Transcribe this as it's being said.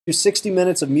60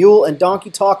 minutes of mule and donkey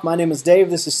talk. My name is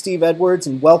Dave. This is Steve Edwards,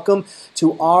 and welcome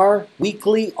to our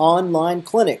weekly online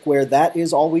clinic where that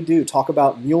is all we do, talk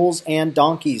about mules and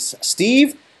donkeys.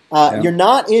 Steve, you're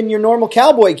not in your normal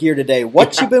cowboy gear today.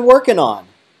 What you been working on?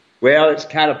 Well, it's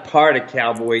kind of part of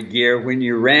cowboy gear. When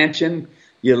you're ranching,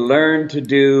 you learn to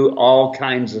do all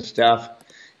kinds of stuff.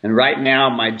 And right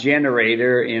now, my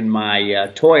generator in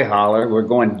my toy hauler, we're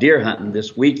going deer hunting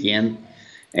this weekend,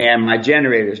 and my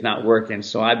generator's not working.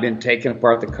 So I've been taking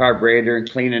apart the carburetor and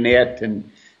cleaning it,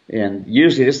 and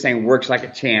usually this thing works like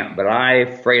a champ, but I'm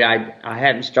afraid I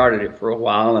hadn't started it for a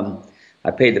while, and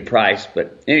I paid the price.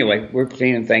 But anyway, we're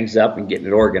cleaning things up and getting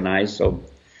it organized. So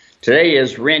today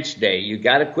is wrench day. You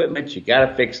got equipment, you got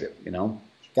to fix it, you know.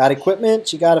 Got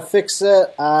equipment, you got to fix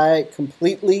it. I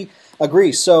completely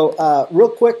agree. So real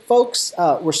quick, folks,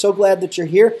 we're so glad that you're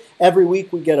here. Every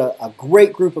week we get a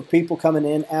great group of people coming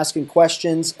in asking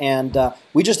questions, and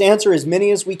we just answer as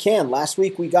many as we can. Last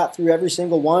week we got through every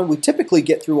single one. We typically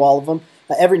get through all of them.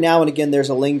 Every now and again there's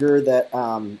a linger that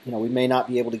we may not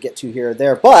be able to get to here or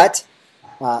there, but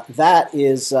that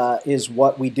is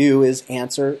what we do, is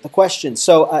answer the questions.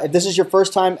 So if this is your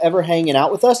first time ever hanging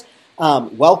out with us,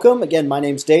 welcome. Again, my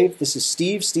name's Dave. This is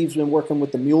Steve. Steve's been working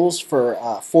with the mules for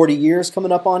 40 years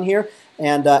coming up on here,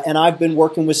 and I've been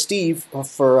working with Steve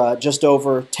for just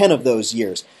over 10 of those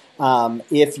years.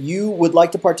 If you would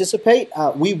like to participate,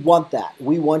 we want that.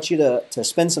 We want you to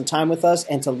spend some time with us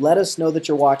and to let us know that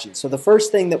you're watching. So the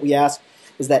first thing that we ask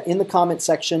is that in the comment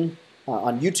section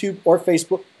on YouTube or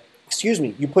Facebook,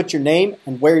 you put your name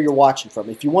and where you're watching from.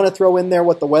 If you want to throw in there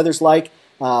what the weather's like,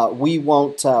 we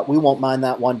won't mind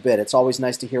that one bit. It's always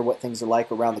nice to hear what things are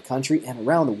like around the country and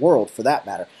around the world, for that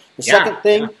matter. The second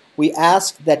thing, we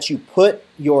ask that you put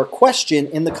your question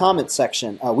in the comment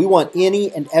section. We want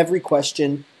any and every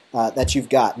question that you've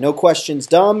got. No question's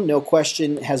dumb. No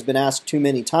question has been asked too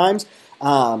many times. We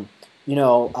want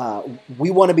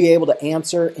to be able to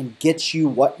answer and get you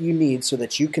what you need so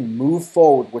that you can move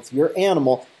forward with your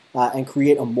animal and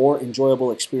create a more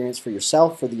enjoyable experience for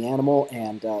yourself, for the animal,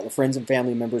 and the friends and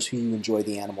family members who you enjoy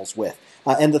the animals with.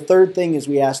 And the third thing is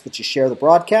we ask that you share the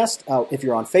broadcast. If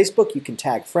you're on Facebook, you can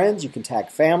tag friends, you can tag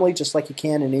family, just like you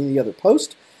can in any other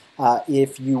post.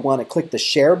 If you want to click the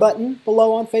share button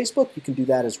below on Facebook, you can do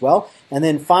that as well. And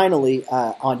then finally,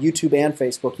 on YouTube and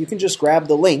Facebook, you can just grab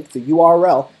the link, the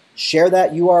URL, share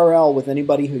that URL with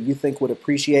anybody who you think would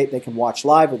appreciate. They can watch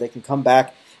live, or they can come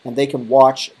back and they can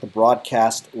watch the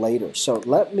broadcast later. So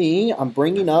I'm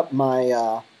bringing up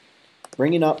my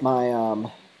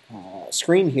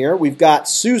screen here. We've got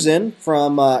Susan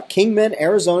from Kingman,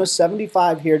 Arizona,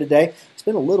 75 here today. It's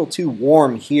been a little too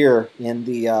warm here in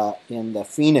the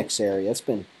Phoenix area.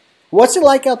 What's it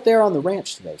like out there on the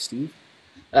ranch today, Steve?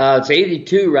 It's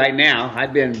 82 right now.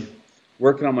 I've been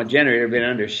working on my generator, been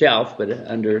under shelf, but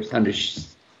under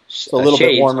so a little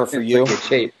bit warmer for you.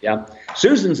 Shade, yeah.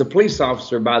 Susan's a police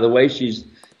officer, by the way. She's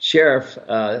sheriff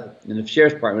in the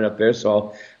sheriff's department up there.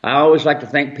 So I always like to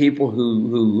thank people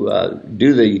who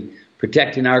do the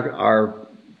protecting our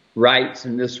rights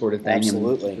and this sort of thing.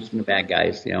 Absolutely. And the bad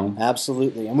guys, you know.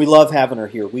 Absolutely. And we love having her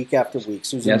here week after week.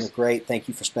 Susan, you're great. Thank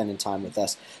you for spending time with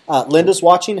us. Linda's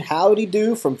watching. Howdy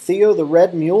do from Theo the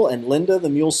Red Mule and Linda the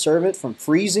Mule Servant from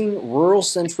freezing rural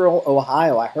central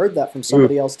Ohio. I heard that from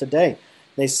somebody else today.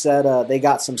 They said they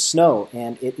got some snow,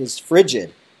 and it is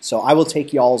frigid. So I will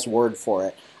take y'all's word for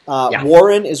it.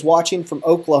 Warren is watching from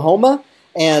Oklahoma,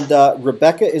 and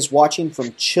Rebecca is watching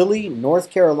from Chile, North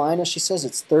Carolina. She says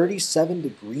it's 37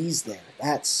 degrees there.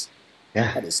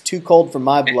 That is too cold for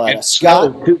my blood. And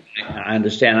Scott? I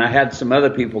understand. I had some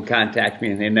other people contact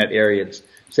me in that area.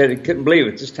 Said they couldn't believe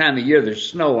it. This time of year, there's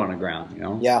snow on the ground, you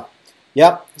know. Yeah.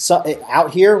 Yep. So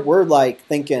out here, we're like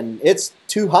thinking it's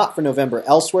too hot for November.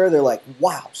 Elsewhere, they're like,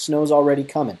 wow, snow's already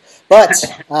coming. But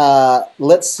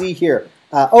let's see here.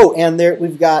 And there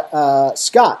we've got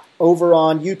Scott over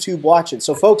on YouTube watching.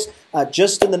 So, folks,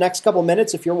 just in the next couple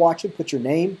minutes, if you're watching, put your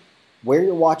name, where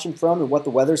you're watching from, and what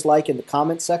the weather's like in the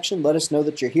comment section. Let us know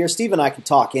that you're here. Steve and I can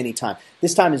talk anytime.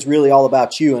 This time is really all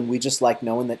about you, and we just like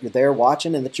knowing that you're there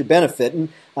watching and that you're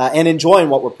benefiting and enjoying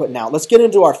what we're putting out. Let's get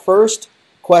into our first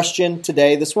question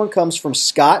today. This one comes from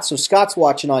Scott. So Scott's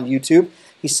watching on YouTube.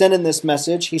 He sent in this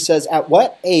message. He says, at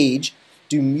what age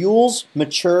do mules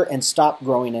mature and stop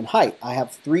growing in height? I have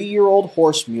a 3-year-old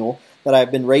horse mule that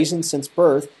I've been raising since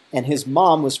birth, and his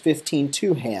mom was 15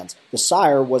 two-hands. The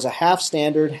sire was a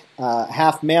half-standard,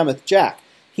 half-mammoth jack.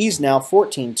 He's now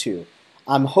 14 two.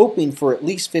 I'm hoping for at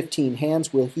least 15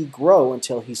 hands. Will he grow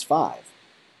until he's 5?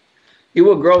 He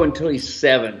will grow until he's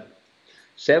 7.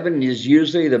 7 is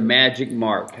usually the magic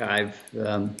mark.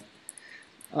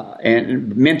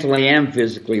 and mentally and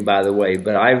physically, by the way.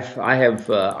 But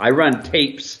I run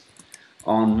tapes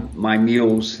on my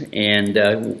mules, and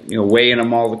weighing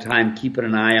them all the time, keeping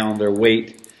an eye on their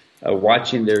weight,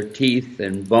 watching their teeth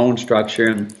and bone structure,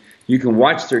 and you can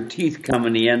watch their teeth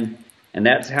coming in, and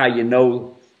that's how you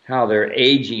know how they're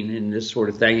aging and this sort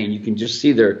of thing, and you can just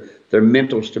see their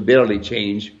mental stability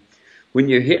change. When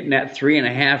you're hitting that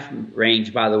 3.5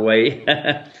 range, by the way,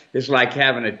 it's like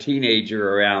having a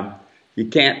teenager around. You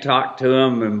can't talk to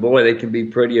them, and boy, they can be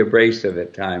pretty abrasive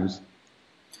at times.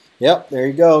 Yep, there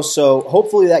you go. So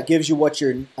hopefully that gives you what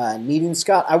you're needing,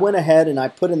 Scott. I went ahead and I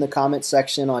put in the comment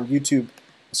section on YouTube,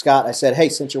 Scott, I said, hey,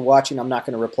 since you're watching, I'm not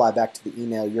going to reply back to the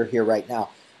email. You're here right now.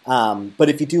 But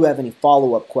if you do have any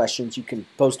follow-up questions, you can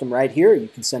post them right here. You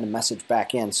can send a message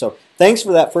back in. So thanks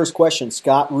for that first question,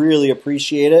 Scott. Really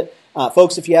appreciate it.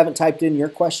 Folks, if you haven't typed in your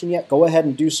question yet, go ahead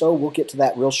and do so. We'll get to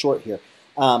that real short here.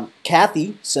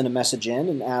 Kathy sent a message in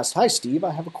and asked, hi, Steve,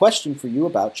 I have a question for you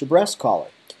about your breast collar.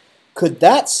 Could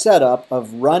that setup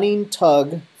of running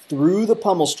tug through the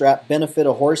pommel strap benefit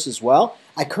a horse as well?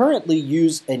 I currently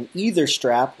use an either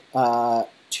strap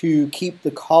to keep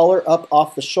the collar up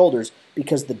off the shoulders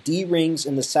because the D-rings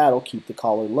in the saddle keep the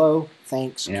collar low.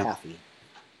 Thanks, Kathy.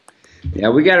 Yeah,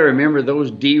 we got to remember those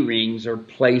D-rings are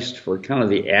placed for kind of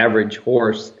the average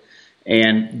horse.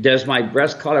 And does my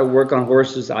breast collar work on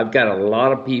horses? I've got a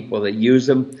lot of people that use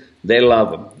them. They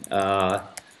love them.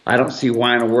 I don't see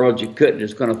why in the world you couldn't.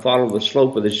 It's going to follow the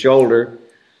slope of the shoulder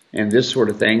and this sort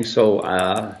of thing. So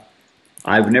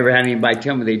I've never had anybody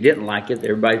tell me they didn't like it.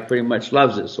 Everybody pretty much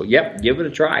loves it. So, yep, give it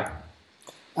a try.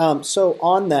 So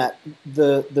on that,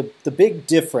 the big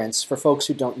difference, for folks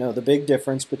who don't know, the big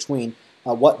difference between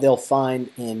what they'll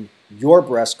find in your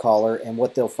breast collar and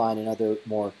what they'll find in other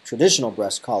more traditional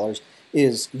breast collars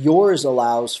is yours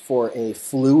allows for a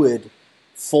fluid,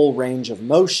 full range of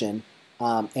motion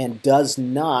and does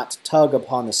not tug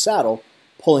upon the saddle,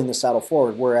 pulling the saddle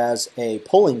forward, whereas a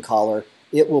pulling collar,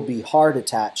 it will be hard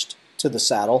attached to the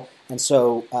saddle. And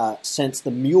so since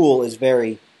the mule is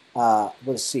very,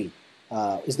 let's see,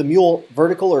 is the mule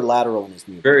vertical or lateral in his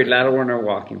movement? Very lateral in their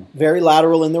walking. Very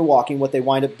lateral in their walking. What they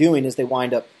wind up doing is they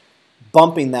wind up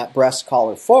bumping that breast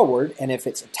collar forward, and if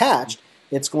it's attached,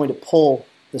 it's going to pull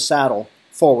the saddle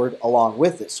forward along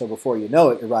with it. So before you know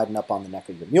it, you're riding up on the neck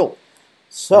of your mule.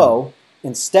 So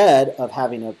instead of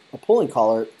having a pulling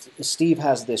collar, Steve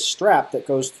has this strap that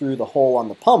goes through the hole on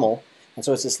the pommel, and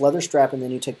so it's this leather strap, and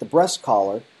then you take the breast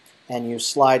collar and you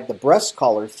slide the breast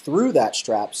collar through that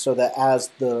strap so that as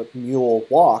the mule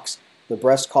walks, the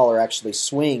breast collar actually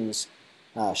swings,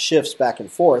 shifts back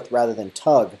and forth rather than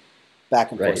tug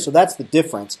back and forth. So that's the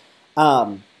difference.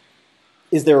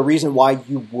 Is there a reason why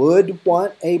you would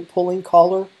want a pulling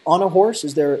collar on a horse?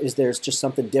 Is there just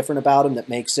something different about him that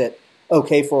makes it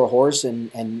okay for a horse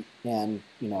and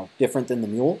different than the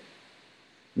mule?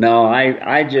 No,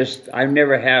 I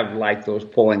never have liked those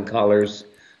pulling collars,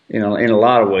 in a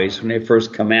lot of ways when they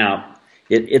first come out.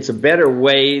 It's a better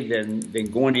way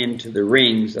than going into the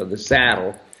rings of the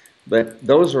saddle, but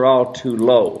those are all too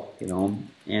low,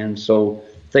 And so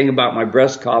the thing about my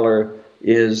breast collar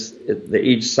is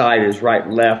each side is right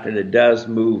and left, and it does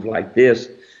move like this,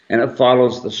 and it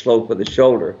follows the slope of the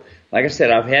shoulder. Like I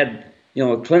said, I've had,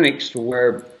 clinics to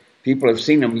where people have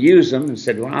seen them use them and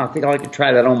said, wow, I think I'd like to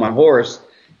try that on my horse.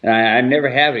 And I never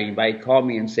have anybody call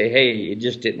me and say, hey, it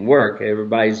just didn't work.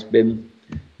 Everybody's been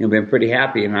pretty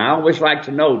happy. And I always like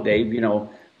to know, Dave,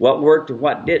 what worked and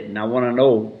what didn't. I want to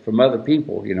know from other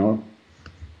people,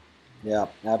 Yeah,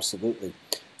 absolutely.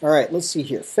 All right, let's see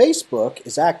here. Facebook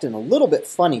is acting a little bit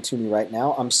funny to me right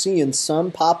now. I'm seeing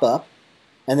some pop up,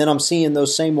 and then I'm seeing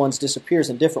those same ones disappear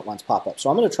and different ones pop up.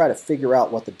 So I'm going to try to figure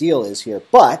out what the deal is here.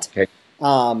 But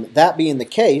that being the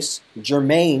case,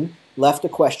 Jermaine left a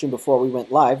question before we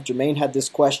went live. Jermaine had this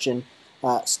question.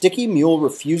 Stinking mule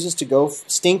refuses to go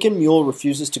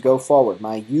forward.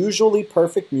 My usually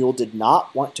perfect mule did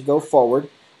not want to go forward.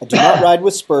 I do not ride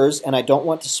with spurs, and I don't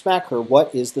want to smack her.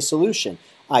 What is the solution?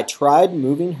 I tried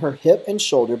moving her hip and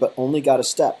shoulder, but only got a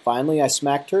step. Finally, I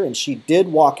smacked her, and she did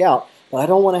walk out, but I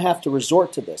don't want to have to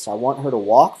resort to this. I want her to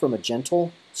walk from a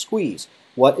gentle squeeze.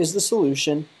 What is the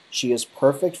solution? She is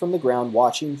perfect from the ground,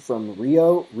 watching from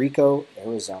Rio Rico,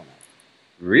 Arizona.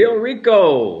 Rio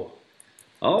Rico.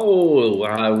 Oh,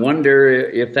 I wonder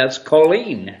if that's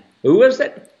Colleen. Who is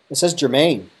it? It says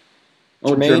Jermaine.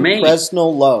 Oh, Jermaine. Fresno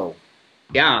Low.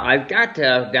 Yeah, I've got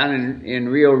down in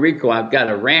Rio Rico, I've got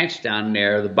a ranch down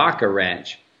there, the Baca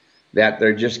Ranch, that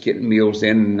they're just getting mules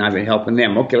in, and I've been helping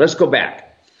them. Okay, let's go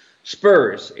back.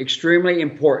 Spurs, extremely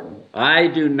important. I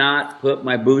do not put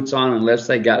my boots on unless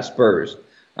they got spurs.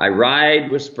 I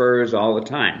ride with spurs all the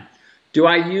time. Do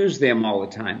I use them all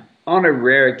the time? On a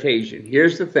rare occasion.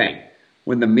 Here's the thing.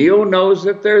 When the mule knows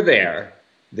that they're there,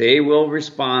 they will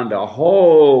respond a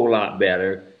whole lot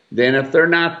better than if they're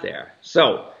not there.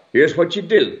 So here's what you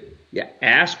do. You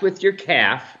ask with your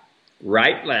calf,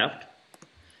 right, left.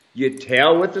 You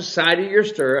tail with the side of your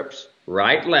stirrups,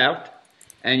 right, left.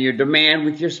 And you demand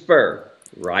with your spur,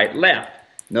 right, left.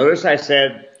 Notice I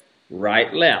said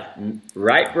right, left.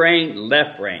 Right brain,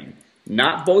 left brain.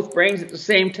 Not both brains at the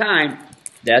same time.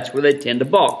 That's where they tend to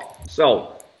balk.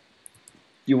 So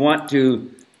you want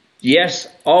to, yes,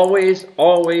 always,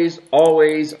 always,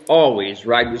 always, always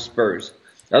ride with spurs.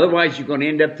 Otherwise, you're going to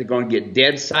end up, they're going to get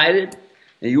dead-sided,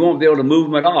 and you won't be able to move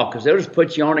them at all because they'll just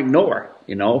put you on ignore,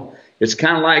 you know. It's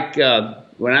kind of like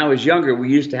when I was younger,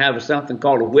 we used to have something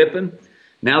called a whipping.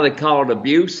 Now they call it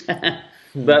abuse.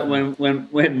 But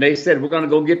when they said we're going to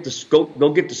go get the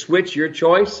switch, your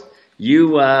choice,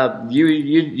 you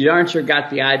darn sure got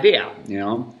the idea, you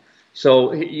know.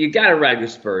 So you got to ride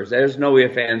with spurs. There's no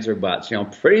ifs, ands, or buts. You know,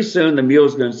 pretty soon the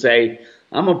mule's going to say,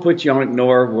 "I'm going to put you on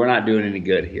ignore. We're not doing any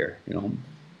good here." You know.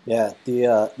 Yeah,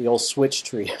 the old switch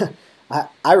tree.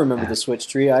 I remember the switch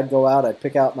tree. I'd go out, I'd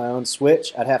pick out my own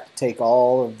switch. I'd have to take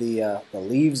all of the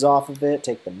leaves off of it,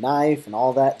 take the knife and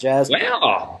all that jazz.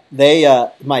 Well,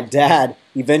 my dad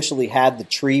eventually had the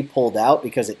tree pulled out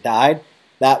because it died.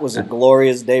 That was a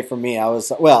glorious day for me.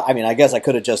 I guess I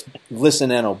could have just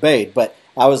listened and obeyed, but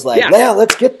I was like, yeah,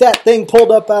 let's get that thing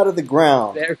pulled up out of the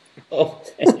ground. There you go.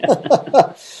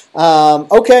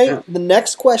 Okay, the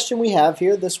next question we have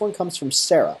here, this one comes from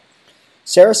Sarah.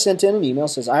 Sarah sent in an email,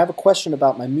 says, I have a question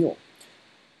about my mule.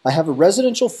 I have a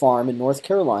residential farm in North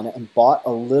Carolina and bought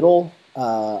a little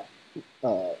over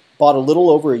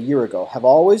a year ago. Have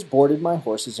always boarded my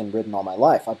horses and ridden all my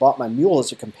life. I bought my mule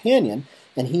as a companion,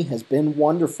 and he has been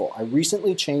wonderful. I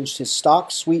recently changed his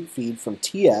stock sweet feed from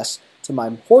TS to my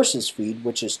horse's feed,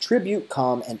 which is Tribute,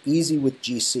 Calm, and Easy with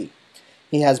GC.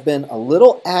 He has been a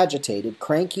little agitated,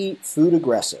 cranky, food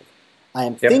aggressive. I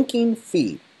am thinking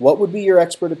feed. What would be your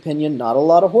expert opinion? Not a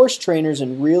lot of horse trainers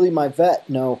and really my vet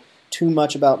know too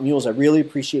much about mules. I really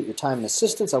appreciate your time and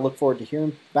assistance. I look forward to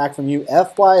hearing back from you.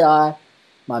 FYI,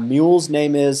 my mule's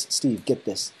name is, Steve, get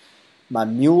this. My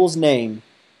mule's name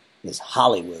is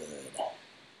Hollywood.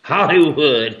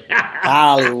 Hollywood.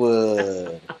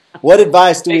 Hollywood. What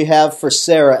advice do we have for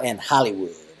Sarah and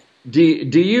Hollywood? Do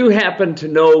you happen to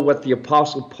know what the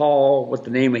Apostle Paul, what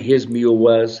the name of his mule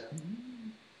was?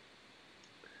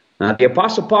 Now, the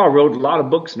Apostle Paul wrote a lot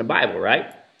of books in the Bible, right?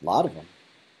 A lot of them.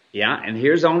 Yeah, and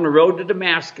here's on the road to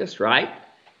Damascus, right?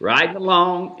 Riding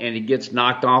along, and he gets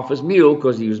knocked off his mule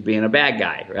because he was being a bad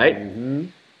guy, right? Mm-hmm.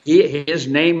 His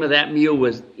name of that mule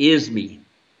was Isme.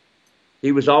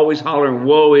 He was always hollering,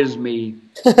 "Woe is me."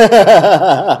 That's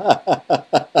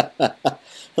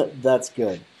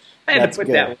good. I had to put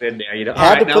that one in there. You know,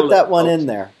 had to put that one in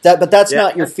there. But that's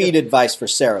not your feed advice for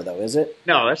Sarah, though, is it?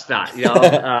 No, that's not.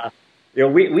 You know,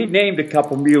 we named a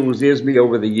couple mules Isme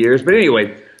over the years. But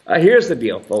anyway, here's the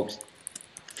deal, folks.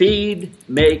 Feed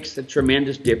makes a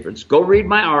tremendous difference. Go read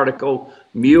my article,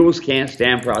 Mules Can't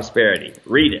Stand Prosperity.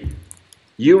 Read it.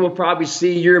 You will probably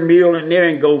see your mule in there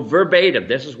and go verbatim.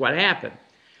 This is what happened.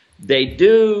 They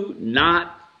do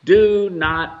not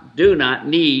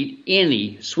need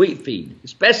any sweet feed,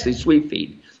 especially sweet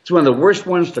feed. It's one of the worst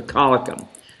ones to colic them.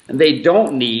 And they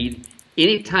don't need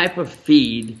any type of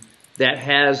feed that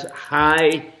has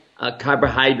high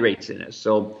carbohydrates in it.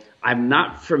 So I'm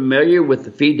not familiar with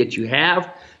the feed that you have,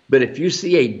 but if you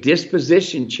see a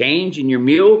disposition change in your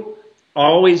mule,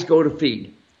 always go to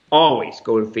feed. Always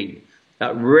go to feed.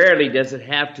 Rarely does it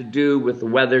have to do with the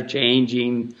weather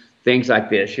changing, things like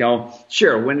this. You know,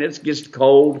 sure, when it gets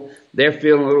cold, they're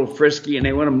feeling a little frisky and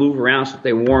they want to move around so that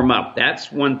they warm up.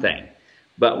 That's one thing.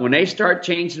 But when they start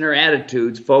changing their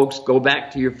attitudes, folks, go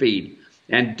back to your feed.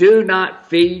 And do not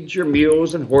feed your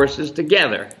mules and horses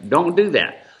together. Don't do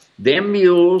that. Them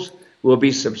mules will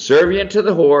be subservient to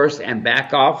the horse and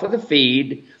back off of the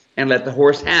feed and let the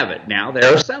horse have it. Now,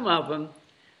 there are some of them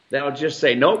that'll just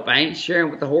say, nope, I ain't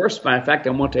sharing with the horse. Matter of fact,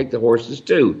 I'm going to take the horses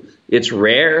too. It's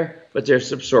rare, but they're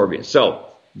subservient. So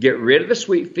get rid of the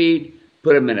sweet feed,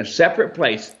 put them in a separate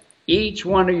place. Each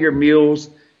one of your mules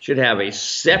should have a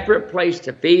separate place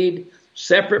to feed,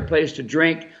 separate place to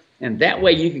drink, and that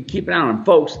way you can keep an eye on them.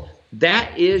 Folks,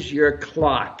 that is your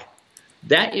clock.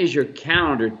 That is your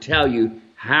calendar to tell you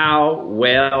how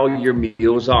well your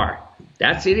mules are.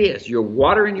 That's it is. Your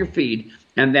water and your feed.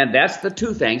 And then that's the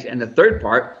two things. And the third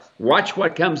part, watch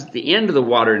what comes at the end of the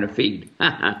water and the feed.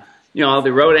 You know,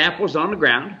 the road apples on the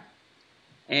ground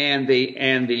and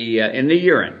the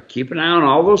urine. Keep an eye on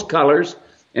all those colors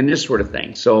and this sort of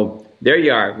thing. So there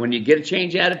you are. When you get a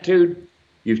change attitude,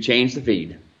 you've changed the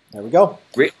feed. There we go.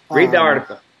 Read the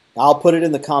article. I'll put it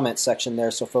in the comments section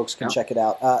there so folks can check it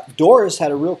out. Doris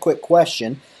had a real quick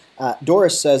question.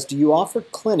 Doris says, do you offer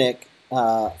clinic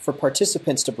for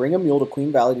participants to bring a mule to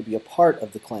Queen Valley to be a part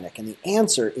of the clinic? And the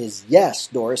answer is yes,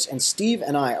 Doris. And Steve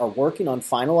and I are working on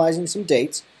finalizing some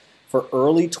dates for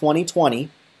early 2020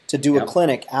 to do a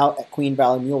clinic out at Queen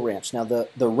Valley Mule Ranch. Now, the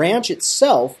ranch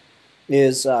itself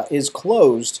is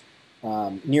closed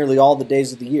nearly all the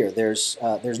days of the year. There's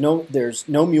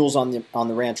no mules on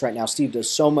the ranch right now. Steve does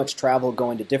so much travel,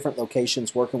 going to different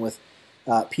locations, working with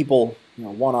people,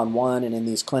 one-on-one and in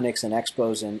these clinics and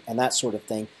expos and that sort of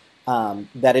thing,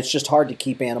 that it's just hard to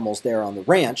keep animals there on the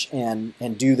ranch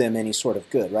and do them any sort of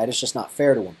good, right? It's just not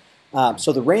fair to them.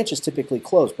 So the ranch is typically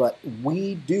closed, but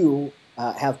we do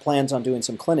have plans on doing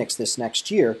some clinics this next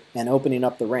year and opening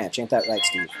up the ranch. Ain't that right,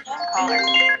 Steve?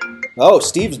 Oh,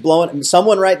 Steve's blowing.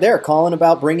 Someone right there calling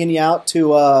about bringing you out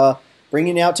to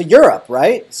Europe,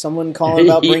 right? Someone calling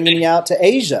about bringing you out to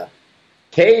Asia.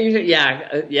 Yeah.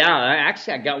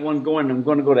 Actually, I got one going. I'm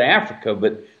going to go to Africa,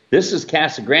 but this is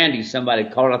Casa Grande. Somebody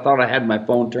called. I thought I had my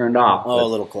phone turned off. Oh, a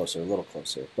little closer.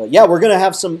 But yeah, we're gonna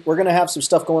have some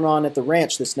stuff going on at the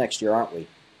ranch this next year, aren't we?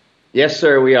 Yes,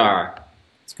 sir. We are.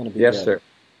 It's going to be yes, good. Sir.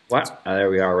 What? Oh, there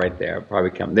we are, right there. Probably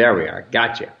come. There we are.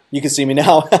 Gotcha. You can see me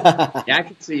now. Yeah, I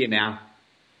can see you now.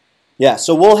 Yeah,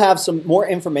 so we'll have some more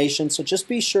information. So just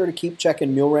be sure to keep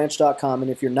checking muleranch.com. And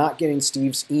if you're not getting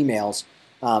Steve's emails,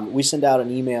 we send out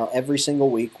an email every single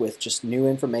week with just new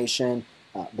information,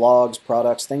 blogs,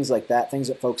 products, things like that, things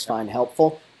that folks find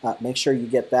helpful. Make sure you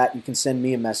get that. You can send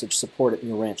me a message,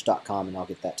 support@muleranch.com, and I'll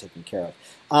get that taken care of.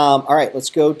 All right, let's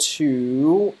go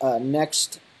to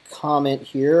next comment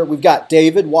here. We've got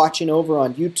David watching over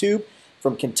on YouTube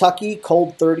from Kentucky,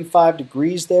 cold 35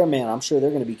 degrees there. Man, I'm sure they're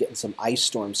going to be getting some ice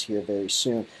storms here very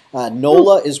soon.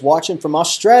 Nola is watching from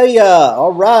Australia.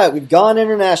 All right, we've gone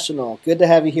international. Good to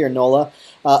have you here, Nola.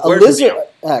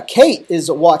 Kate is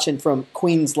watching from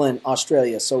Queensland,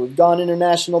 Australia. So we've gone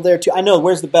international there too. I know,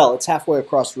 where's the bell? It's halfway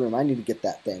across the room. I need to get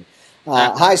that thing.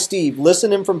 Hi, Steve.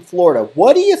 Listening from Florida.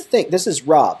 What do you think? This is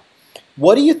Rob.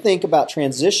 What do you think about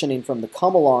transitioning from the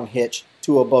come-along hitch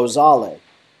to a Bozale?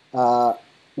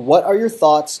 What are your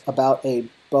thoughts about a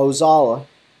Bozale?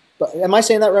 Am I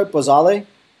saying that right? Bozale?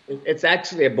 It's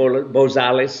actually a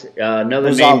Bozales.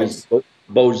 Another name is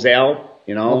Bozale.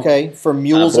 Okay, for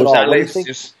mules at all. What do you think?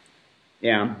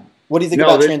 Yeah. What do you think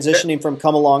about transitioning from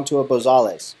come-along to a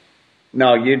Bozales?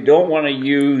 No, you don't want to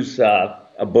use a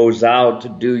Bozale to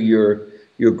do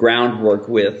your groundwork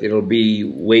with. It'll be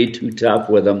way too tough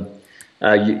with them.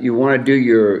 You want to do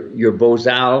your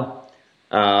Bozale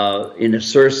in a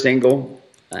sur single,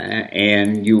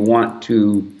 and you want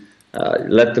to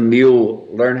let the mule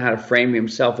learn how to frame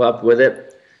himself up with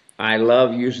it. I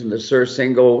love using the sur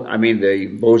single. I mean the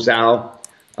Bozale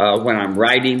when I'm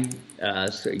riding,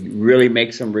 so it really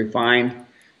makes them refined.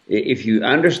 If you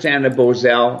understand the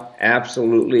Bozale,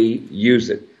 absolutely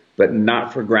use it, but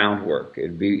not for groundwork.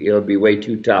 It'll be way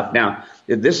too tough. Now,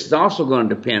 this is also going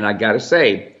to depend. I got to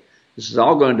say, this is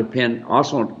all going to depend.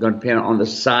 Also going to depend on the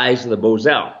size of the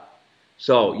Bozale.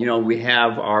 So, we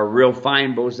have our real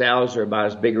fine Bozales are about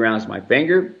as big around as my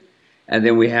finger. And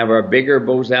then we have our bigger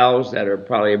Bozales that are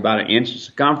probably about an inch in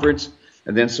circumference.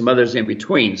 And then some others in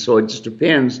between. So it just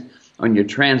depends on your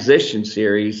transition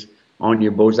series on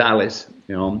your Bozales,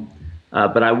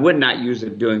 But I would not use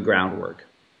it doing groundwork.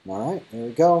 All right, there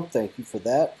we go. Thank you for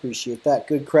that. Appreciate that.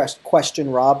 Good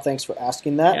question, Rob. Thanks for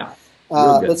asking that. Yeah.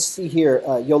 Let's see here.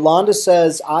 Yolanda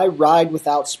says, I ride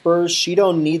without spurs. She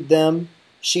don't need them.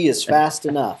 She is fast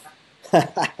enough.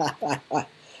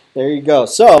 There you go.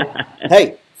 So,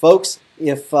 hey, folks,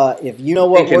 if you know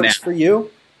what works for you,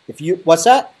 what's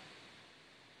that?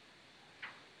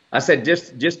 I said,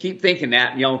 just keep thinking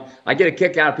that. I get a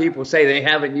kick out of people who say they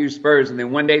haven't used spurs, and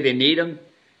then one day they need them.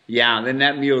 Yeah, then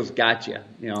that mule's got you.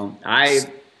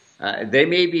 They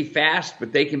may be fast,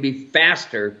 but they can be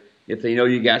faster if they know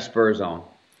you got spurs on.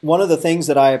 One of the things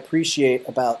that I appreciate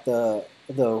about the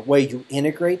way you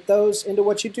integrate those into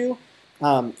what you do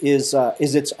is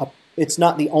it's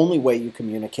not the only way you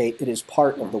communicate. It is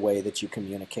part of the way that you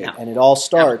communicate, and it all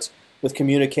starts with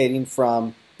communicating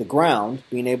from the ground,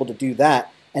 being able to do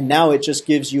that, and now it just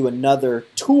gives you another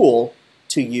tool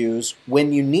to use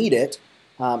when you need it,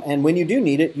 and when you do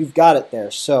need it, you've got it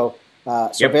there. So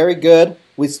very good.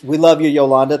 We love you,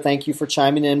 Yolanda. Thank you for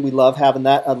chiming in. We love having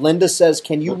that. Linda says,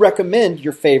 can you recommend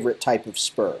your favorite type of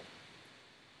spur?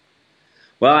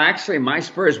 Well, actually, my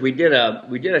spurs, we did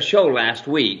a show last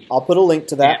week. I'll put a link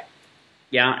to that.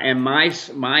 And my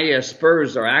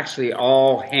spurs are actually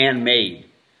all handmade.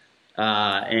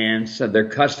 and so they're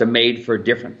custom made for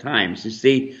different times. You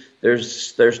see,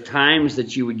 there's times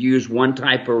that you would use one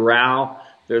type of rowel.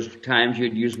 There's times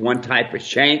you'd use one type of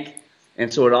shank.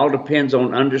 And so it all depends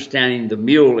on understanding the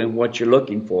mule and what you're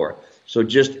looking for. So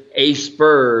just a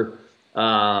spur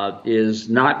is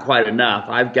not quite enough.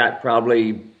 I've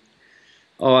probably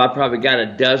got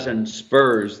a dozen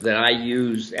spurs that I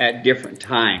use at different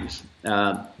times.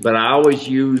 But I always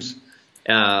use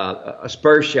a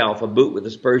spur shelf, a boot with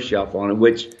a spur shelf on it,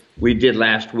 which we did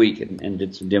last week and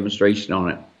did some demonstration on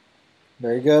it.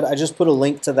 Very good. I just put a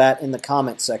link to that in the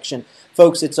comment section.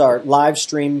 Folks, it's our live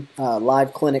stream,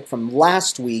 live clinic from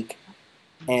last week,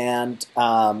 and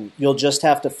you'll just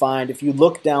have to find, if you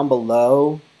look down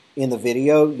below in the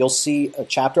video, you'll see a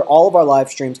chapter. All of our live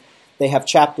streams, they have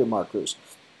chapter markers.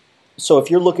 So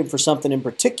if you're looking for something in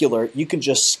particular, you can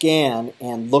just scan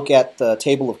and look at the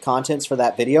table of contents for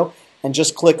that video and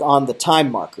just click on the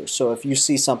time marker. So if you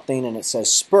see something and it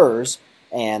says spurs,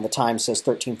 and the time says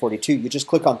 1342. You just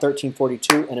click on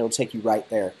 1342, and it'll take you right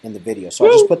there in the video. So I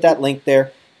just put that link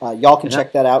there. Y'all can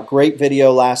check that out. Great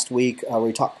video last week where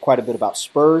we talked quite a bit about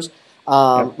spurs.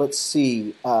 Let's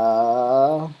see.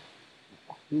 Who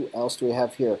else do we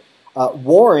have here?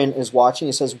 Warren is watching.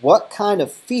 He says, what kind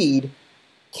of feed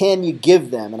can you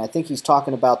give them? And I think he's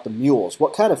talking about the mules.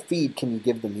 What kind of feed can you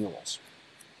give the mules?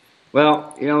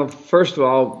 Well, first of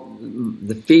all,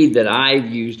 the feed that I've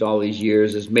used all these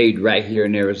years is made right here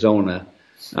in Arizona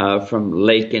from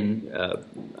Lakin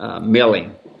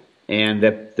Milling. And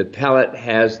the pellet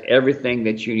has everything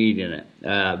that you need in it,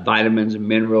 vitamins and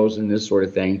minerals and this sort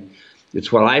of thing.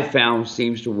 It's what I found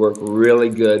seems to work really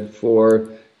good for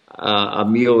a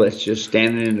mule that's just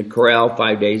standing in the corral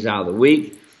 5 days out of the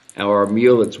week, or a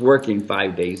mule that's working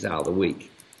 5 days out of the week.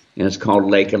 And it's called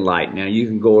Lake and Light. Now, you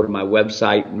can go to my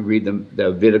website and read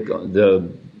the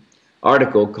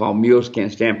article called Mules Can't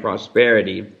Stand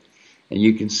Prosperity, and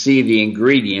you can see the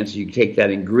ingredients. You can take that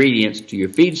ingredients to your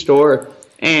feed store,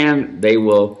 and they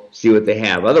will see what they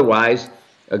have. Otherwise,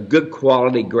 a good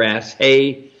quality grass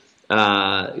hay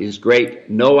is great.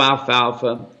 No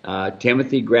alfalfa.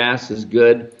 Timothy grass is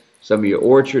good. Some of your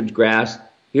orchard grass.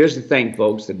 Here's the thing,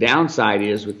 folks. The downside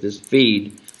is with this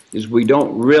feed is we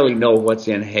don't really know what's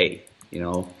in hay.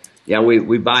 Yeah,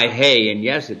 we buy hay, and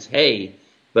yes, it's hay,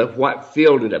 but what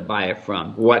field did it buy it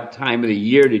from? What time of the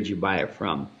year did you buy it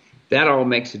from? That all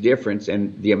makes a difference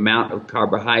in the amount of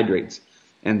carbohydrates.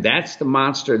 And that's the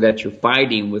monster that you're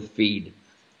fighting with feed.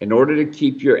 In order to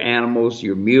keep your animals,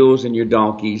 your mules and your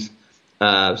donkeys,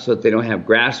 so that they don't have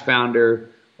grass founder,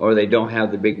 or they don't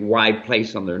have the big wide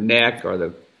place on their neck, or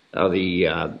the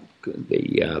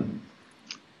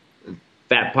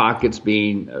fat pockets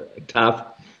being tough,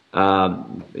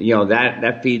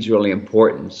 that feed's really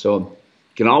important. So you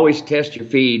can always test your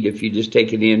feed if you just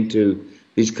take it into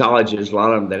these colleges, a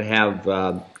lot of them that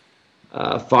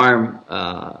have farm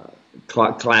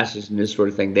classes and this sort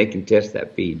of thing. They can test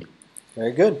that feed.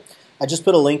 Very good. I just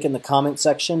put a link in the comment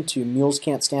section to Mules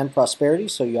Can't Stand Prosperity,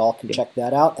 so you all can check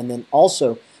that out. And then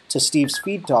also to Steve's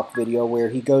Feed Talk video, where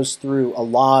he goes through a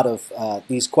lot of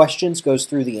these questions, goes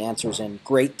through the answers in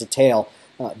great detail.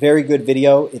 Very good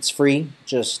video. It's free.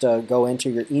 Just go enter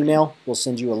your email. We'll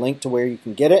send you a link to where you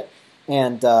can get it.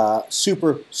 And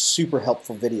super, super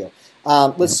helpful video.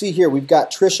 Let's see here. We've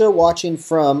got Tricia watching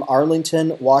from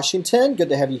Arlington, Washington. Good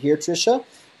to have you here, Tricia.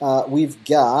 We've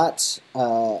got,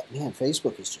 man,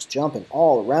 Facebook is just jumping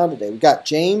all around today. We've got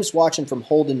James watching from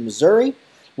Holden, Missouri.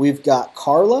 We've got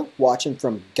Carla watching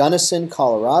from Gunnison,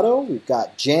 Colorado. We've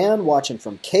got Jan watching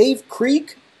from Cave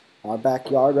Creek, our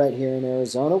backyard right here in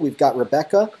Arizona. We've got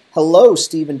Rebecca. Hello,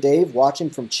 Steve and Dave, watching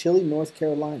from Chile, North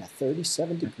Carolina.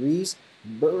 37 degrees.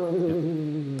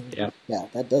 Yeah,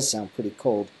 that does sound pretty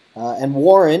cold. And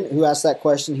Warren, who asked that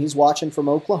question, he's watching from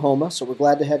Oklahoma, so we're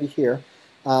glad to have you here.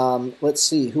 Let's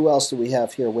see, who else do we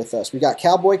have here with us? We got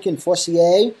Cowboy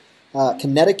Heritage,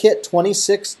 Connecticut,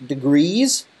 26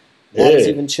 degrees. That is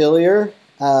even chillier.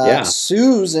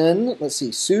 Susan, let's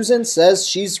see, Susan says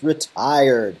she's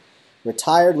retired.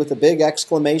 Retired with a big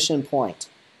exclamation point.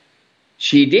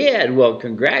 She did. Well,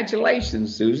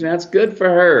 congratulations, Susan. That's good for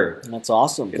her. That's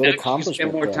awesome. Good accomplishment. She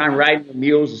spend more time riding the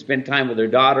mules and spend time with her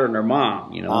daughter and her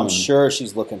mom. I'm sure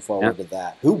she's looking forward to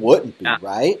that. Who wouldn't be,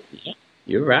 right? Yeah,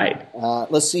 you're right.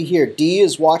 Let's see here. Dee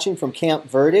is watching from Camp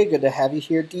Verde. Good to have you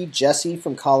here, Dee. Jesse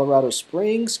from Colorado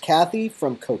Springs. Kathy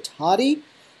from Cotati.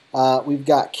 We've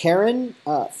got Karen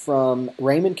from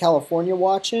Raymond, California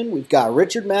watching. We've got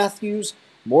Richard Matthews,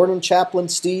 Morton Chaplain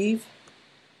Steve.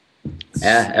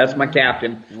 That's my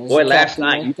captain. Boy, last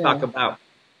night you talk about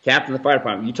captain of the fire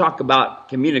department. You talk about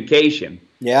communication.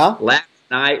 Yeah. Last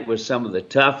night was some of the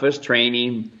toughest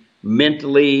training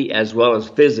mentally as well as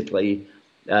physically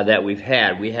that we've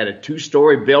had. We had a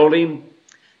 2-story building,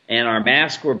 and our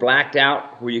masks were blacked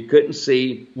out where you couldn't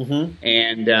see,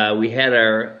 and we had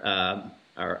our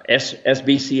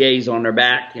SBCAs on their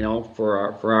back,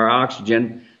 for our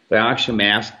oxygen, the oxygen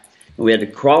mask. And we had to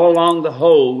crawl along the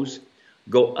hose,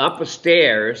 go up a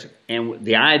stairs, and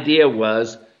the idea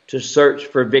was to search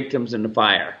for victims in the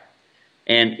fire.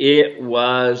 And it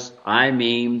was,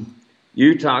 it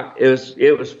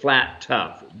was flat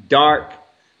tough, dark.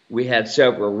 We had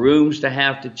several rooms to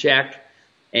have to check,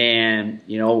 and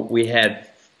we had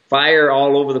fire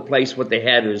all over the place. What they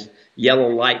had was yellow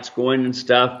lights going and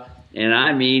stuff,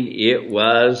 and it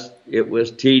was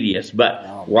tedious.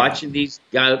 But watching these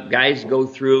guys go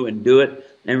through and do it,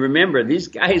 and remember, these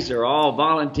guys are all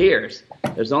volunteers.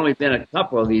 There's only been a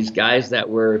couple of these guys that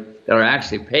are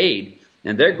actually paid,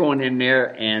 and they're going in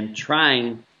there and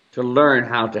trying to learn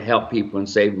how to help people and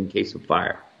save them in case of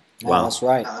fire. Wow. That's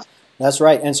right. That's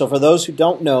right. And so for those who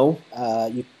don't know,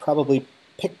 you probably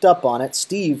picked up on it.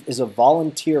 Steve is a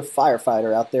volunteer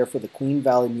firefighter out there for the Queen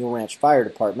Valley Mule Ranch Fire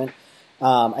Department.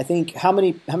 I think how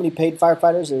many paid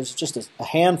firefighters? There's just a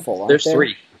handful, aren't There's there?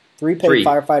 three. Three paid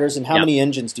firefighters. And how many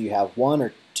engines do you have? 1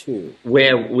 or 2?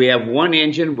 We have 1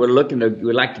 engine. We'd like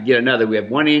to get another. We have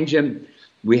 1 engine.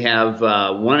 We have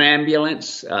 1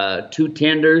 ambulance, 2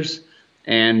 tenders,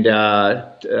 and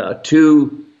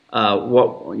 2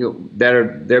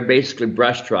 they're basically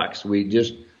brush trucks. We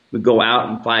go out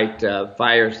and fight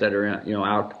fires that are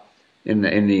out in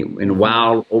the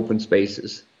wild open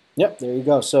spaces. Yep, there you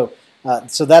go. So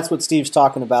that's what Steve's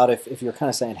talking about. If you're kind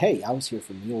of saying, hey, I was here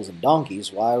for mules and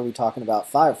donkeys, why are we talking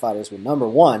about firefighters? Well, number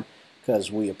 1,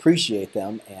 because we appreciate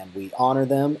them and we honor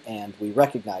them and we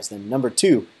recognize them. Number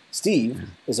 2,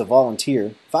 Steve is a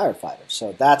volunteer firefighter.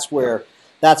 So that's where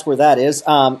that is.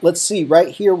 Let's see. Right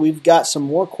here, we've got some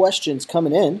more questions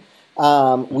coming in.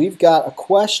 We've got a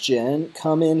question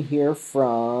come in here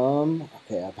from,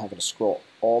 okay, I'm having to scroll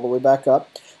all the way back up.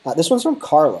 This one's from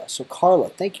Carla. So Carla,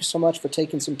 thank you so much for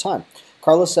taking some time.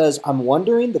 Carla says, I'm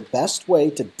wondering the best way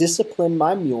to discipline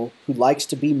my mule who likes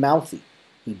to be mouthy.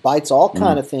 He bites all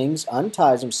kind of things,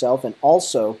 unties himself, and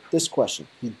also, this question,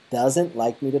 he doesn't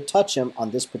like me to touch him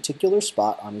on this particular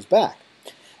spot on his back.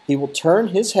 He will turn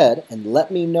his head and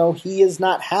let me know he is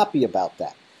not happy about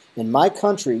that. In my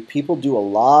country, people do a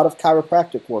lot of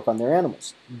chiropractic work on their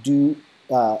animals. Do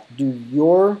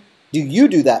you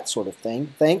do that sort of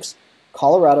thing? Thanks.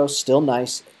 Colorado, still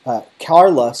nice.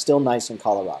 Carla, still nice in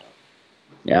Colorado.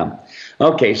 Yeah.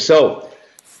 Okay, so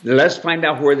let's find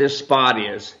out where this spot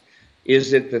is.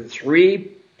 Is it the 3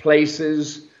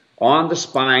 places on the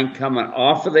spine coming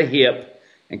off of the hip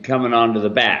and coming onto the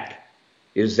back?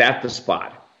 Is that the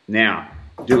spot? Now,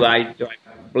 do I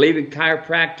believe in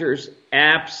chiropractors?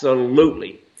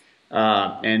 Absolutely.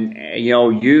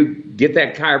 You get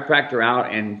that chiropractor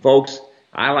out, and folks,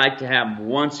 I like to have them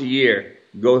once a year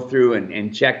go through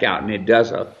and check out, and it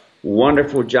does a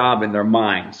wonderful job in their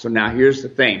mind. So now here's the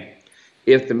thing.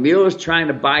 If the mule is trying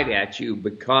to bite at you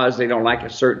because they don't like a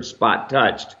certain spot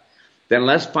touched, then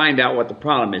let's find out what the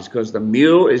problem is, because the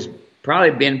mule is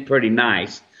probably been pretty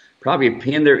nice, probably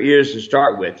pin their ears to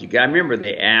start with. You got to remember,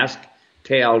 they ask,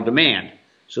 tail, demand.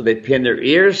 So they pin their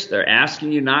ears, they're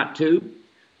asking you not to.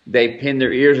 They pin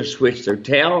their ears and switch their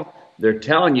tail, they're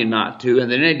telling you not to,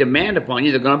 and then they demand upon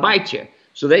you, they're going to bite you.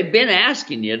 So they've been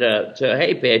asking you to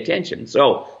hey, pay attention.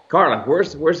 So, Carla,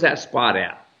 where's that spot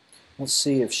at? Let's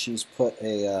see if she's put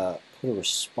a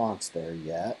response there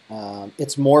yet.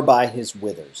 It's more by his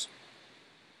withers.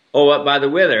 Oh, up by the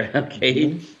wither.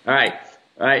 Okay. All right.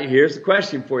 Here's the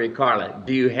question for you, Carla.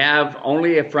 Do you have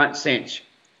only a front cinch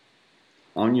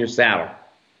on your saddle?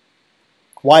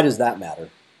 Why does that matter?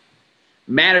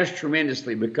 Matters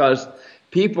tremendously, because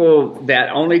people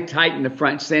that only tighten the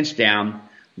front cinch down,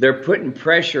 they're putting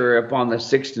pressure upon the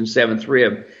 6th and 7th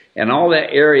rib, and all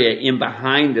that area in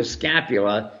behind the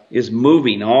scapula is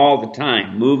moving all the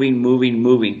time,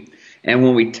 moving. And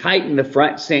when we tighten the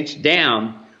front cinch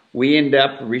down, we end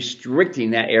up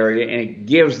restricting that area, and it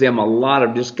gives them a lot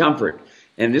of discomfort.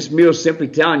 And this mule is simply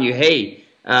telling you, hey,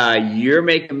 you're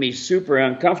making me super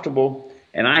uncomfortable,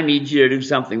 and I need you to do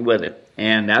something with it.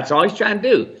 And that's all he's trying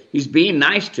to do. He's being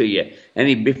nice to you. And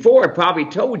he before probably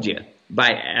told you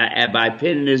by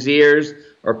pinning his ears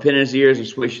and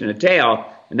swishing the tail.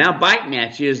 And now biting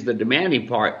at you is the demanding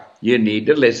part. You need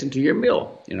to listen to your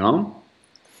mule,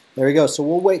 There we go. So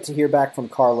we'll wait to hear back from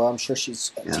Carla. I'm sure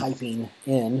she's typing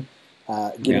in.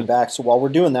 getting back. So while we're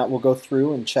doing that, we'll go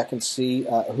through and check and see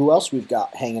who else we've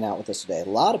got hanging out with us today. A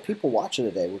lot of people watching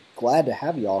today. We're glad to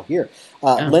have you all here.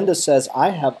 Linda says, I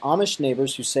have Amish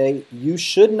neighbors who say you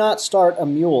should not start a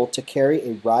mule to carry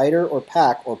a rider or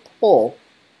pack or pull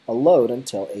a load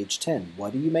until age 10.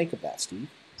 What do you make of that, Steve?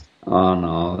 Oh,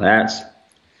 no,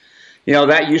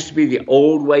 that used to be the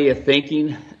old way of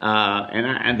thinking,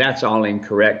 and that's all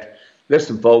incorrect.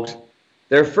 Listen, folks,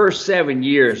 their first 7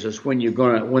 years is when they're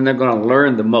gonna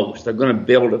learn the most. They're gonna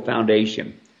build a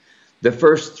foundation. The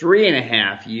first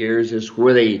 3.5 years is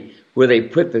where you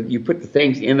put the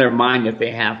things in their mind that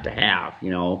they have to have,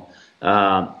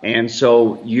 and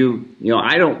so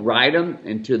I don't ride them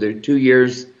until they're 2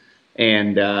 years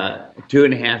and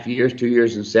 2.5 years, 2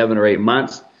 years and 7 or 8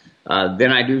 months.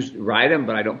 Then I do ride them,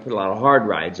 but I don't put a lot of hard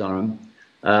rides on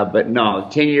them. But no,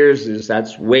 10 years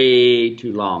that's way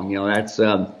too long. That's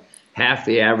half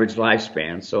the average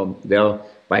lifespan. So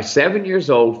by 7 years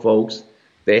old, folks,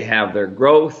 they have their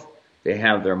growth, they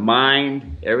have their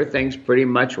mind, everything's pretty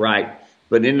much right.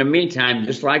 But in the meantime,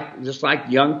 just like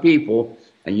young people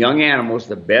and young animals,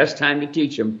 the best time to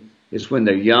teach them is when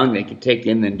they're young. They can take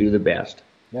in and do the best.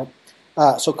 Yep.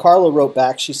 So Carla wrote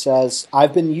back. She says,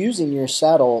 I've been using your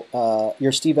saddle,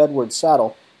 your Steve Edwards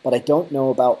saddle, but I don't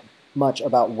know much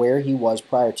about where he was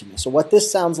prior to me. So what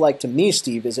this sounds like to me,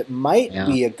 Steve, is it might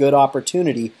be a good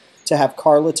opportunity to have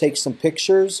Carla take some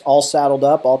pictures, all saddled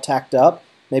up, all tacked up,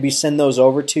 maybe send those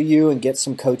over to you and get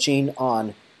some coaching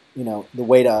on, the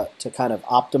way to kind of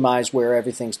optimize where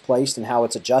everything's placed and how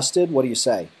it's adjusted. What do you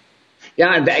say?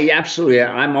 Yeah, absolutely.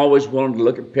 I'm always willing to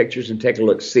look at pictures and take a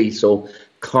look, see. So,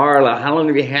 Carla, how long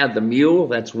have you had the mule?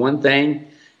 That's one thing.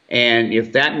 And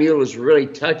if that mule is really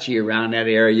touchy around that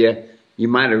area, you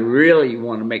might really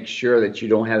want to make sure that you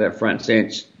don't have that front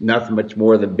cinch, nothing much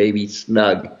more than baby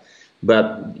snug.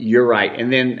 But you're right.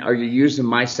 And then are you using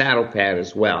my saddle pad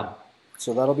as well?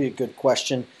 So that'll be a good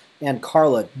question. And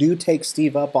Carla, do take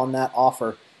Steve up on that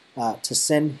offer to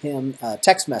send him a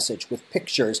text message with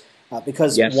pictures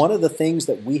because one of the things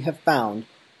that we have found,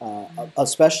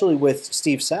 especially with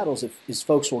Steve's saddles, is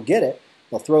folks will get it,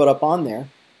 they'll throw it up on there,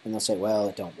 and they'll say, well,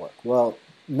 it don't work. Well,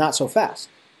 not so fast.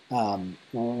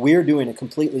 We're doing a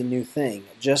completely new thing,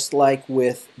 just like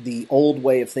with the old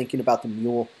way of thinking about the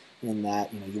mule in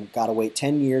that, you've got to wait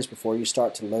 10 years before you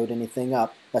start to load anything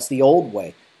up. That's the old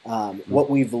way. What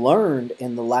we've learned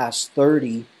in the last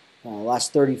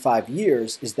 35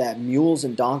 years is that mules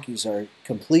and donkeys are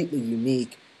completely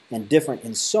unique and different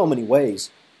in so many ways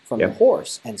from the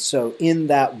horse. And so in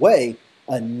that way,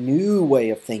 a new way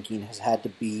of thinking has had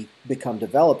to become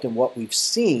developed. And what we've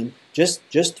seen just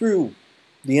through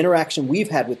the interaction we've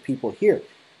had with people here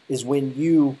is when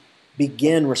you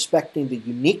begin respecting the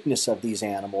uniqueness of these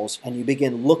animals and you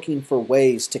begin looking for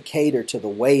ways to cater to the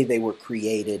way they were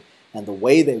created and the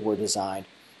way they were designed,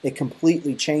 it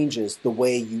completely changes the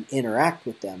way you interact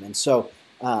with them. And so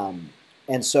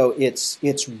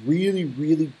it's really,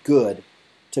 really good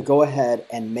to go ahead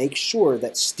and make sure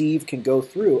that Steve can go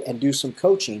through and do some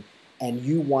coaching and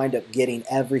you wind up getting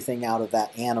everything out of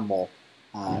that animal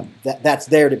that's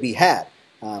there to be had.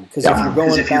 Because if you're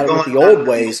going about it with the old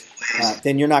ways,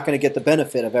 then you're not going to get the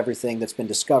benefit of everything that's been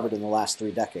discovered in the last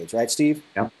 3 decades. Right, Steve?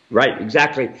 Yeah, right,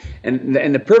 exactly. And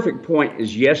the perfect point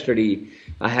is yesterday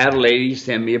I had a lady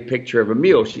send me a picture of a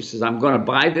mule. She says, I'm going to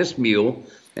buy this mule,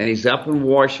 and he's up in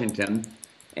Washington,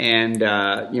 and,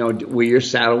 will your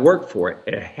saddle work for it?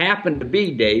 It happened to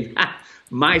be, Dave,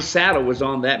 my saddle was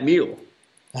on that mule.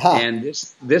 And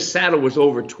this saddle was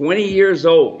over 20 years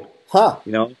old.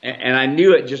 And I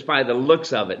knew it just by the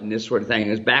looks of it and this sort of thing.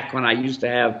 It was back when I used to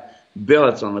have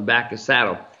billets on the back of the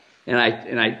saddle. And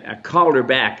I called her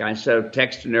back. Instead of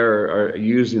texting her or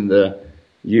using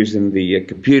the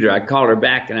computer, I called her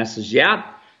back and I says,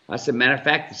 I said, matter of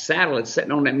fact, the saddle that's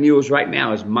sitting on that mule's right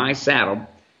now is my saddle.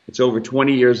 It's over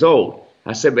 20 years old.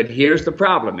 I said, but here's the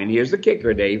problem, and here's the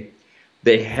kicker, Dave.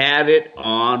 They had it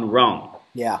on wrong.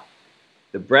 Yeah.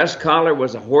 The breast collar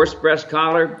was a horse breast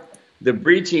collar. The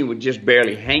breeching was just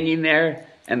barely hanging there,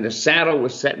 and the saddle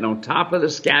was sitting on top of the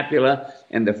scapula,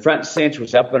 and the front cinch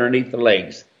was up underneath the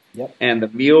legs. Yep. And the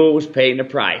mule was paying the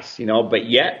price, but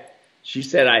yet she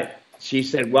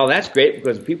said, well, that's great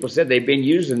because people said they've been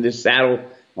using this saddle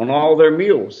on all their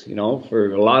mules,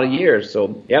 for a lot of years.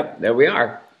 So, there we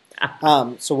are.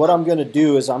 So what I'm going to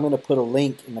do is I'm going to put a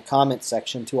link in the comment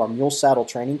section to our mule saddle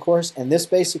training course, and this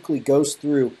basically goes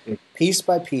through piece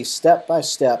by piece, step by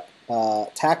step,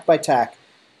 tack by tack,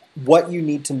 what you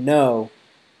need to know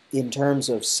in terms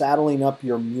of saddling up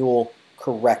your mule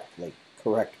correctly.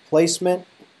 Correct placement,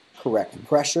 correct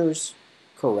pressures,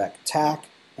 correct tack,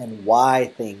 and why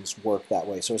things work that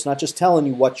way. So it's not just telling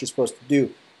you what you're supposed to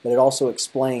do, but it also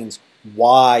explains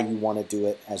why you want to do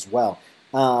it as well.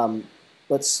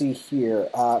 Let's see here.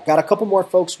 Got a couple more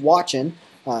folks watching.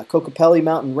 Cocopelli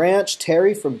Mountain Ranch,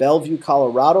 Terry from Bellevue,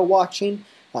 Colorado watching.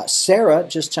 Sarah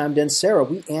just chimed in. Sarah,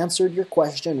 we answered your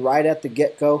question right at the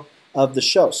get-go of the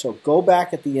show. So go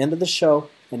back at the end of the show,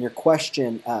 and your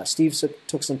question, Steve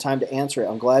took some time to answer it.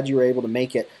 I'm glad you were able to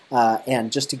make it.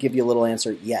 And just to give you a little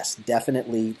answer, yes,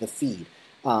 definitely the feed.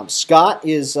 Scott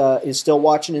is still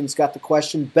watching and has got the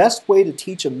question, best way to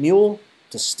teach a mule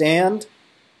to stand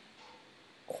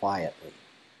quietly.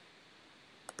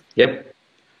 Yep.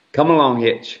 Come along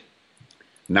hitch.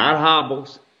 Not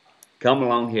hobbles. Come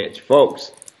along hitch.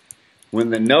 Folks, when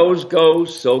the nose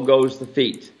goes, so goes the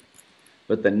feet.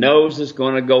 But the nose is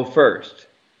going to go first.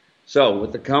 So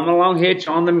with the come along hitch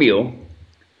on the mule,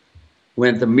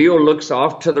 when the mule looks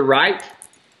off to the right,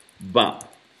 bump.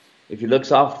 If he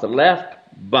looks off to the left,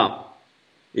 bump.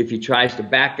 If he tries to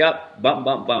back up, bump,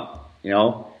 bump, bump. You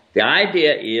know, the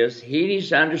idea is he needs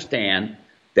to understand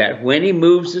that when he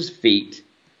moves his feet,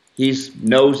 his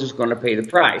nose is going to pay the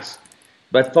price.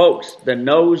 But folks, the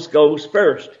nose goes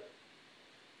first.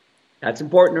 That's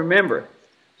important to remember.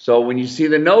 So when you see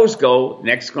the nose go,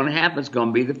 next going to happen is going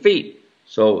to be the feet.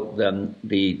 So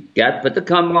put the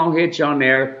come along hitch on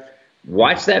there.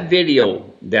 Watch that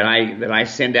video that I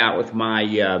send out with my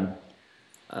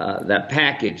that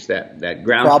package, that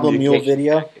ground problem mule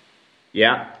video. Package.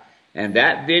 Yeah, and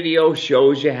that video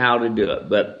shows you how to do it.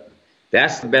 But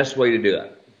that's the best way to do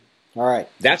it. All right.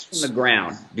 That's from the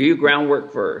ground. Do your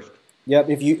groundwork first. Yep.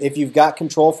 If you've got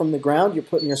control from the ground, you're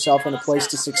putting yourself in a place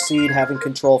to succeed having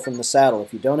control from the saddle.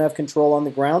 If you don't have control on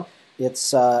the ground,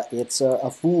 it's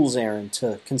a fool's errand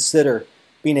to consider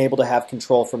being able to have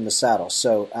control from the saddle.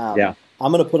 So yeah.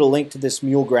 I'm going to put a link to this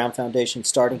Mule Ground Foundation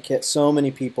starting kit. So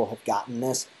many people have gotten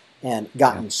this and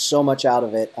gotten so much out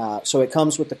of it. So it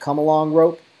comes with the come-along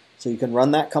rope, so you can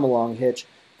run that come-along hitch.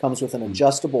 Comes with an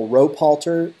adjustable rope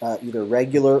halter, either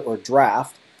regular or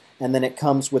draft, and then it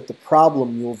comes with the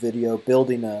problem mule video,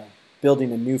 building a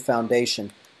new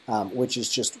foundation, which is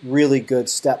just really good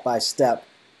step-by-step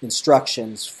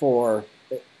instructions for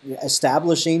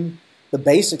establishing the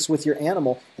basics with your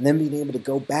animal, and then being able to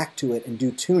go back to it and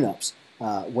do tune-ups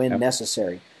when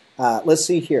necessary. Let's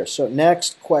see here. So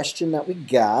next question that we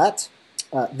got,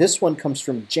 this one comes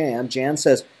from Jan. Jan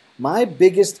says, my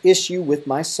biggest issue with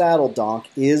my saddle donk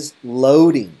is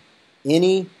loading.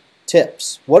 Any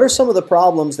tips? What are some of the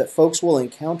problems that folks will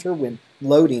encounter when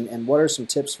loading, and what are some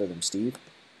tips for them, Steve?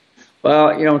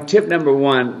 Well, you know, tip number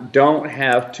one, don't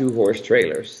have 2-horse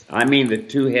trailers. I mean the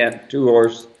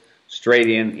two-horse straight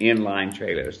inline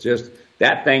trailers. Just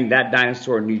that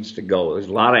dinosaur needs to go. There's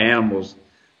a lot of animals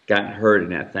gotten hurt in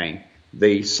that thing.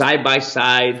 The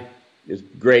side-by-side is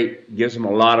great, gives them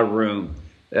a lot of room.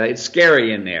 It's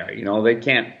scary in there, you know. They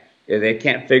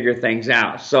can't figure things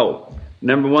out. So,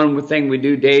 number one thing we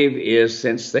do, Dave, is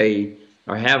since they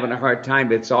are having a hard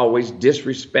time, it's always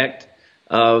disrespect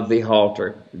of the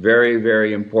halter. Very,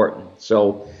 very important.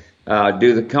 So,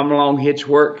 do the come along hitch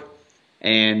work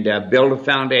and build a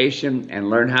foundation and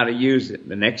learn how to use it.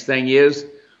 The next thing is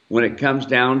when it comes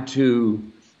down to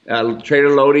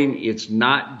trailer loading, it's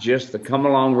not just the come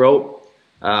along rope.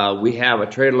 We have a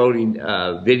trailer loading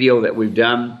video that we've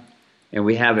done, and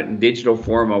we have it in digital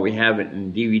form, or we have it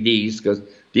in DVDs, because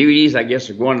DVDs, I guess,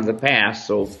 are going to the past,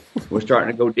 so we're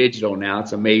starting to go digital now.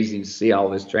 It's amazing to see all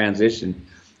this transition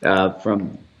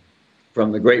from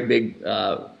the great big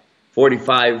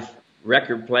 45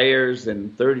 record players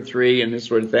and 33 and this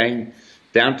sort of thing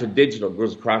down to digital. It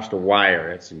goes across the wire.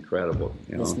 It's incredible.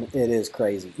 You know? It is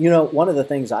crazy. You know, one of the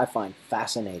things I find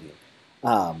fascinating,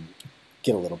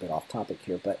 get a little bit off topic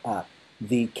here, but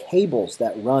the cables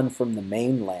that run from the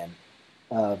mainland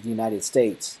of the United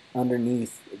States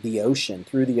underneath the ocean,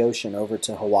 through the ocean over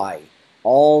to Hawaii,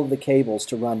 all the cables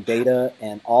to run data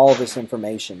and all this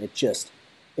information, it's just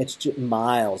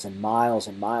miles and miles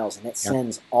and miles, and it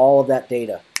sends all of that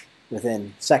data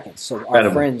within seconds. So our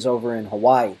friends over in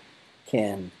Hawaii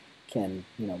can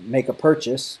make a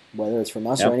purchase, whether it's from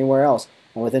us or anywhere else,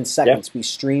 and within seconds be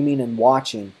streaming and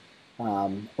watching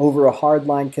over a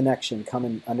hardline connection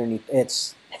coming underneath.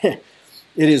 It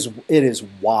is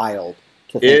wild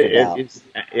to think about.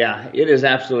 It is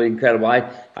absolutely incredible.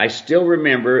 I still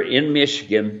remember in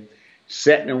Michigan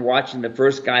sitting and watching the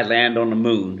first guy land on the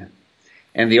moon,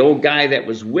 and the old guy that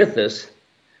was with us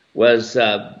was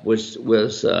Bill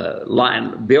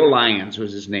Lyons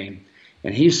was his name,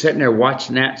 and he's sitting there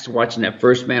watching that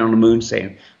first man on the moon,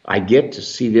 saying, "I get to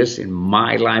see this in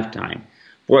my lifetime."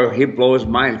 Boy, he'd blow his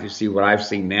mind if you see what I've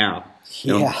seen now.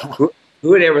 Yeah. Who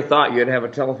would ever thought you'd have a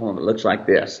telephone that looks like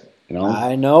this? You know,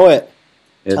 I know it.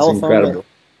 it's Telephone incredible.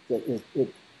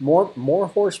 more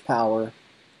horsepower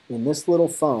in this little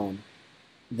phone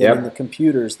than in the Yep.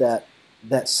 computers that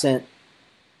sent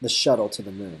the shuttle to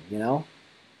the moon. You know,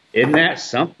 Isn't that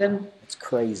something? it's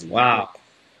crazy. Wow.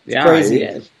 It's Yeah, it crazy.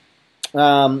 is.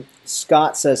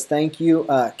 Scott says thank you.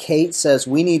 Kate says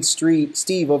we need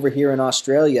Steve over here in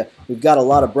Australia. We've got a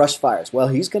lot of brush fires. Well,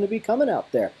 he's going to be coming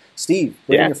out there. Steve,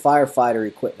 bring Yeah. your firefighter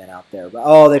equipment out there.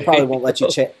 Oh, they probably won't let you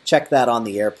check that on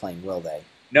the airplane, will they?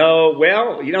 No,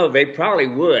 well, they probably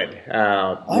would.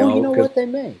 Oh, you know what? They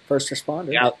may. First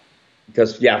responders. Yeah,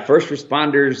 because first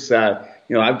responders.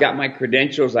 I've got my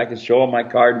credentials. I can show them my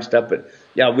card and stuff. But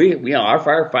yeah, our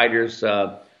firefighters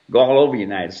go all over the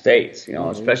United States.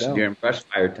 Especially during brush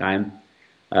fire time.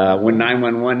 When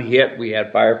 911 hit, we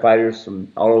had firefighters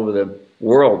from all over the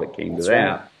world that came to that.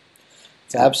 Right.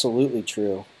 It's absolutely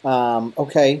true.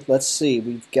 Okay, let's see.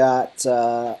 We've got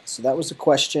so that was a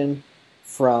question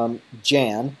from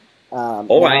Jan. I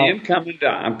am coming to.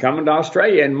 I'm coming to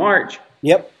Australia in March.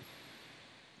 Yep.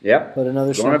 Yep. Put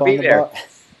another Gonna shrimp be on the there.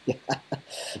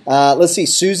 bar. Let's see.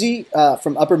 Susie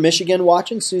from Upper Michigan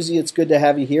watching. Susie, it's good to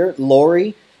have you here.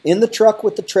 Lori in the truck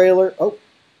with the trailer. Oh,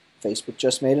 Facebook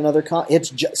just made another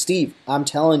comment. Steve, I'm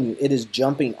telling you, it is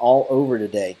jumping all over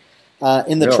today.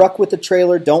 In the truck with the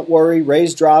trailer, don't worry.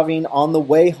 Ray's driving on the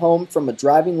way home from a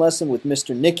driving lesson with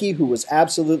Mr. Nicky, who was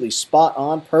absolutely spot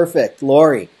on. Perfect.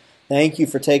 Lori, thank you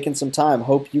for taking some time.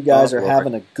 Hope you guys are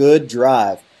having a good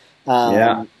drive.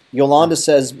 Yolanda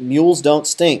says mules don't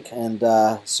stink. And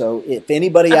so if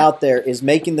anybody out there is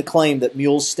making the claim that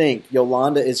mules stink,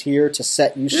 Yolanda is here to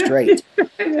set you straight.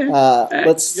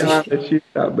 Let's see.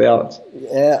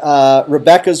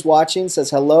 Rebecca's watching, says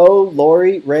hello,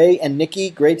 Lori, Ray, and Nikki.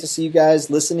 Great to see you guys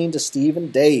listening to Steve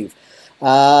and Dave.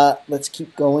 Let's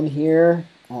keep going here.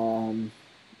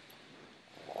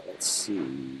 Let's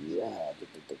see.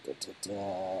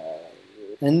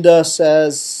 Linda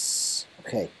says,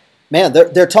 okay. Man,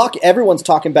 they're talking. Everyone's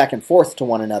talking back and forth to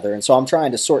one another, and so I'm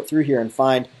trying to sort through here and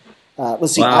find.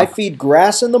 Let's see. Wow. I feed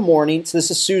grass in the morning. So this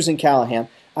is Susan Callahan.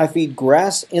 I feed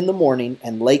grass in the morning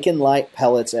and Lake and Light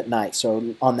pellets at night.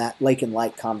 So on that Lake and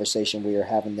Light conversation we were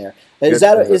having there, is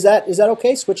that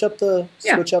okay? Switch up the.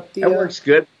 That works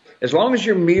good as long as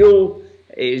your mule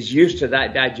is used to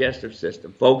that digestive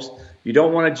system, folks. You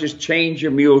don't want to just change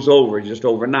your mules over just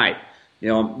overnight.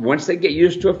 Once they get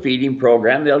used to a feeding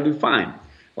program, they'll do fine.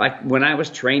 Like when I was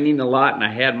training a lot and I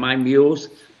had my mules,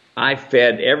 I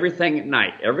fed everything at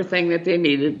night, everything that they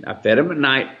needed. I fed them at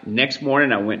night. Next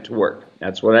morning, I went to work.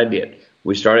 That's what I did.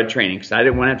 We started training because I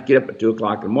didn't want to have to get up at 2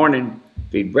 o'clock in the morning,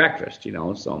 feed breakfast,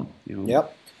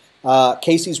 Yep.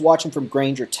 Casey's watching from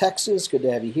Granger, Texas. Good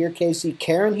to have you here, Casey.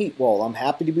 Karen Heatwell, I'm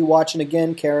happy to be watching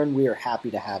again. Karen, we are happy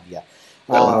to have you.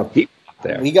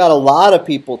 There. We got a lot of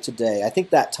people today. I think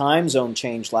that time zone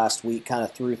change last week kind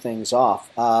of threw things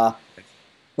off.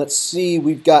 Let's see.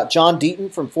 We've got John Deaton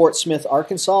from Fort Smith,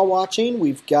 Arkansas watching.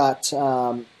 We've got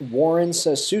Warren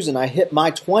says, Susan, I hit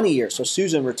my 20 years. So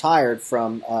Susan retired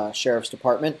from Sheriff's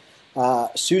Department.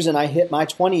 Susan, I hit my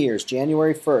 20 years,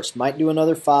 January 1st. Might do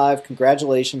another 5.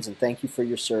 Congratulations and thank you for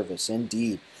your service.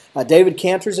 Indeed. David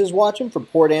Canters is watching from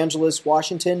Port Angeles,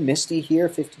 Washington. Misty here,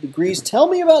 50 degrees. Tell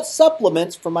me about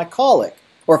supplements for my colic,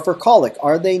 or for colic.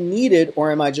 Are they needed,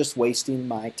 or am I just wasting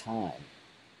my time?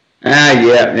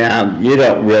 You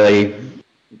don't really.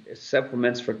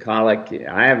 Supplements for colic,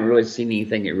 I haven't really seen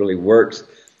anything that really works.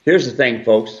 Here's the thing,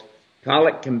 folks.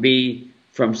 Colic can be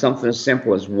from something as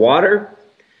simple as water.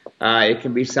 It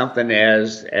can be something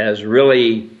as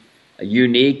really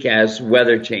unique as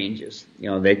weather changes.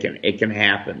 It can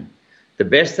happen. The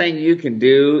best thing you can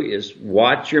do is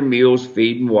watch your mules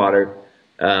feed and water.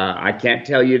 I can't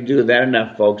tell you to do that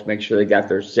enough, folks. Make sure they got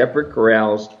their separate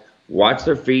corrals. Watch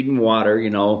their feed and water,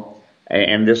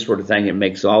 and this sort of thing. It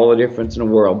makes all the difference in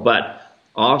the world. But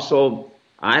also,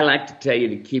 I like to tell you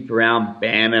to keep around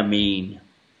Banamine.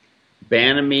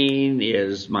 Banamine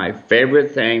is my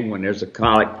favorite thing when there's a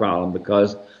colic problem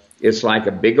because it's like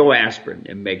a big old aspirin.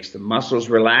 It makes the muscles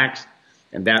relax,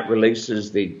 and that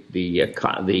releases the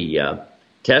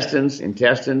intestines,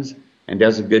 and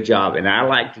does a good job. And I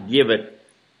like to give it,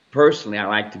 personally,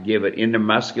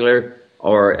 intramuscular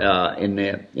or in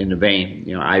the vein,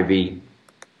 IV.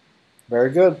 Very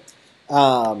good.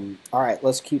 All right,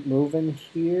 let's keep moving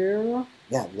here.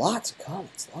 Yeah, lots of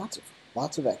comments,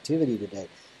 lots of activity today.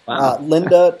 Wow.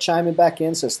 Linda chiming back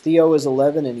in says Theo is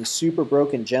 11 and he's super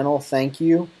broken gentle. Thank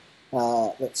you.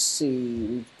 Let's see.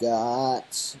 We've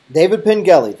got David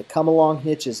Pengelly. The come along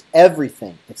hitch is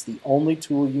everything. It's the only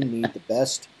tool you need. The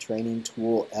best training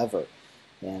tool ever.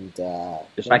 And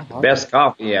It's like the best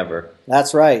coffee ever.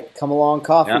 That's right. Come Along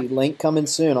Coffee. Yeah. Link coming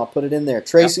soon. I'll put it in there.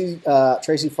 Tracy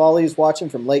Foley is watching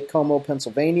from Lake Como,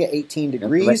 Pennsylvania, 18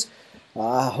 degrees.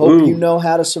 I hope you know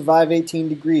how to survive 18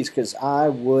 degrees because I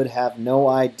would have no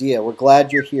idea. We're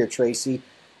glad you're here, Tracy.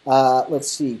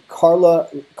 Let's see. Carla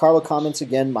comments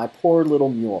again, my poor little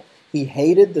mule. He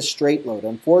hated the straight load.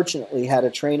 Unfortunately, had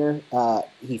a trainer.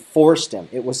 He forced him.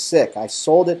 It was sick. I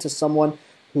sold it to someone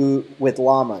with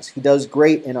llamas. He does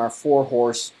great in our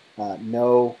 4-horse.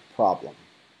 No problem.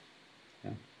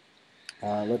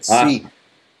 Let's see.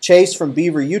 Chase from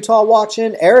Beaver, Utah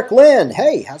watching. Eric Lynn.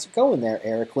 Hey, how's it going there,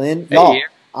 Eric Lynn? Y'all,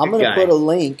 I'm going to put a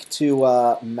link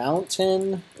to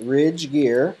Mountain Ridge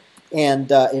Gear.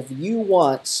 And if you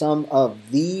want some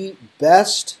of the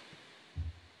best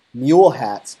mule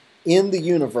hats in the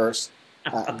universe,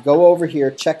 go over here.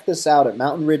 Check this out at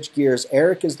Mountain Ridge Gears.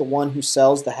 Eric is the one who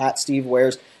sells the hat Steve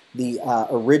wears, the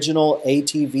original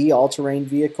ATV, all-terrain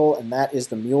vehicle, and that is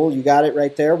the mule. You got it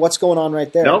right there. What's going on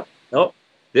right there? Nope.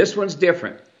 This one's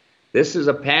different. This is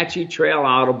Apache Trail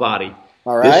Auto Body.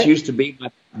 All right. This used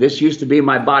to be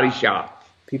my body shop.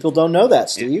 People don't know that,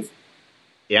 Steve.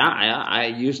 Yeah, I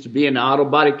used to be in the auto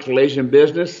body collision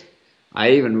business.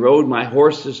 I even rode my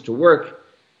horses to work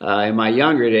in my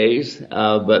younger days.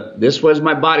 But this was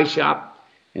my body shop,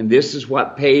 and this is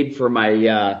what paid for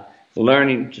my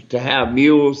learning to have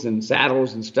mules and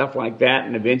saddles and stuff like that.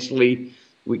 And eventually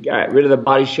we got rid of the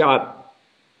body shop,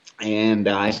 and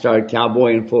I started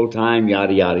cowboying full time,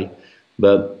 yada yada.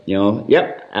 But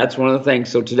that's one of the things.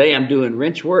 So today I'm doing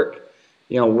wrench work,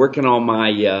 working on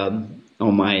my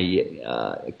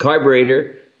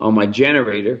carburetor, on my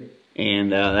generator,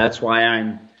 and that's why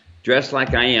I'm dressed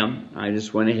like I am. I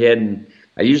just went ahead and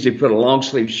I usually put a long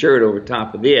sleeve shirt over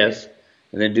top of this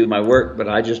and then do my work, but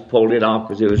I just pulled it off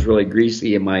because it was really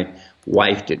greasy and my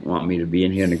wife didn't want me to be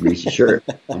in here in a greasy shirt.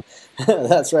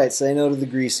 That's right. Say no to the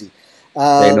greasy.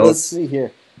 Let's see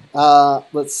here.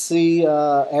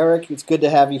 Eric, it's good to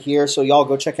have you here. So y'all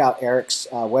go check out Eric's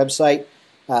website.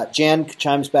 Jan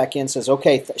chimes back in, says,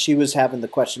 okay, she was having the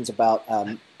questions about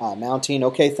mounting.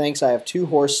 Okay, thanks. I have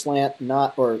 2-horse slant,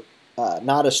 not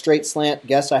a straight slant.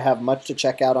 Guess I have much to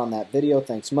check out on that video.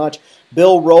 Thanks much.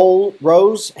 Bill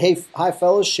Rose, hey, hi,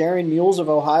 fellas. Sharing Mules of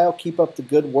Ohio. Keep up the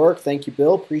good work. Thank you,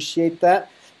 Bill. Appreciate that.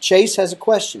 Chase has a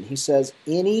question. He says,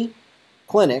 any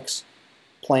clinics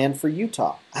planned for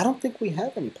Utah? I don't think we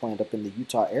have any planned up in the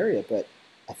Utah area, but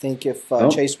I think if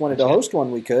Chase wanted to host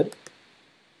one, we could.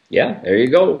 Yeah, there you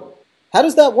go. How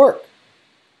does that work?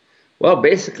 Well,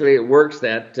 basically it works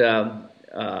that,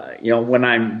 when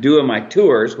I'm doing my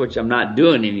tours, which I'm not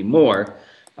doing anymore,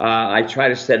 I try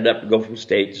to set it up to go from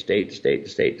state to state to state to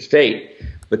state to state.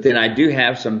 But then I do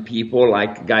have some people,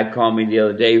 like a guy called me the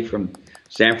other day from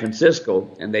San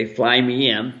Francisco, and they fly me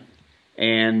in,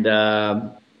 and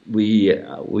we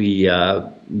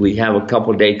have a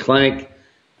couple-day clinic,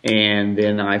 and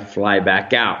then I fly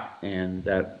back out. And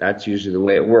that's usually the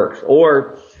way it works.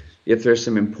 Or if there's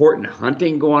some important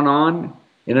hunting going on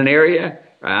in an area,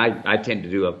 I tend to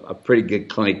do a pretty good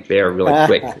clinic there really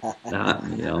quick.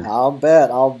 I'll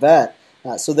bet.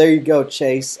 So there you go,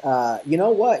 Chase. You know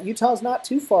what? Utah's not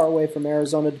too far away from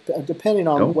Arizona, depending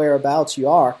on whereabouts you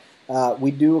are.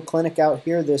 We do a clinic out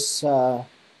here this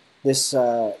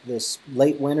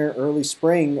late winter, early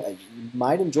spring. You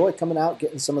might enjoy coming out,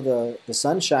 getting some of the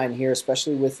sunshine here,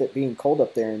 especially with it being cold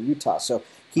up there in Utah. So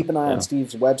keep an eye on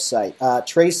Steve's website.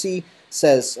 Tracy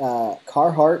says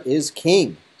Carhartt is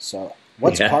king. So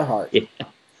what's Carhartt? Yeah.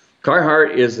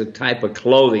 Carhartt is a type of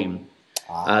clothing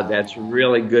that's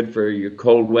really good for your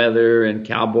cold weather and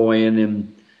cowboying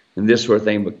and this sort of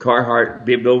thing. But Carhartt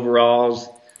bib overalls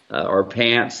or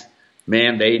pants,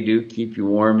 man, they do keep you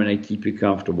warm and they keep you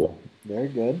comfortable. Very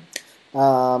good.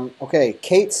 Okay,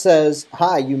 Kate says,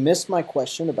 hi, you missed my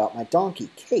question about my donkey.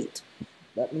 Kate,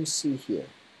 let me see here.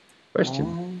 Question.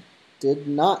 I did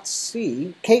not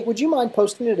see. Kate, would you mind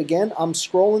posting it again? I'm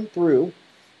scrolling through,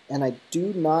 and I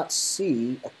do not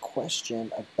see a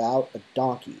question about a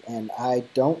donkey, and I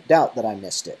don't doubt that I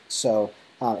missed it. So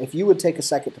if you would take a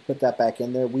second to put that back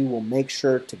in there, we will make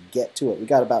sure to get to it. We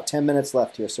got about 10 minutes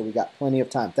left here, so we got plenty of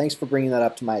time. Thanks for bringing that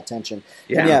up to my attention.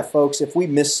 Yeah. And yeah, folks, if we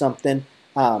missed something,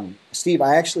 Steve,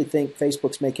 I actually think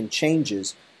Facebook's making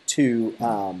changes to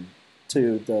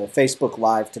the Facebook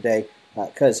Live today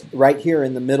because right here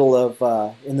in the middle of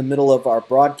our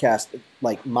broadcast,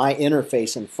 like my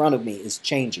interface in front of me is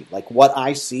changing. Like what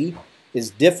I see is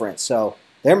different. So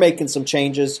they're making some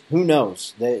changes. Who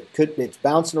knows? It's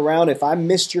bouncing around. If I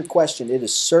missed your question, it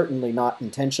is certainly not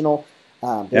intentional.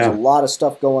 There's a lot of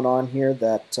stuff going on here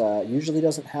that usually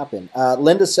doesn't happen.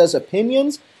 Linda says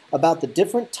opinions about the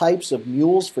different types of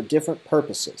mules for different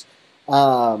purposes.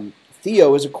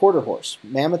 Theo is a quarter horse,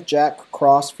 Mammoth Jack,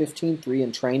 cross 15-3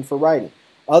 and trained for riding.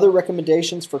 Other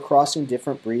recommendations for crossing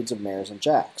different breeds of mares and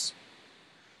jacks.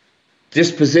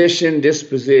 Disposition.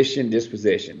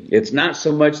 It's not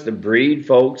so much the breed,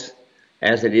 folks,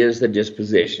 as it is the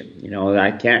disposition. You know,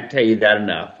 I can't tell you that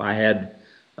enough. I had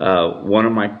one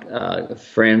of my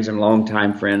friends and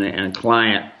longtime friend and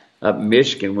client up in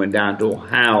Michigan went down to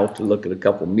Ohio to look at a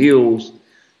couple mules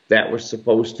that were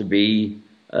supposed to be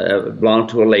belonged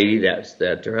to a lady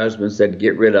that her husband said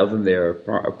get rid of them. They're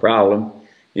a problem.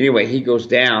 Anyway, he goes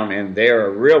down and they're a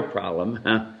real problem,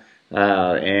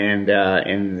 and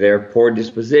their poor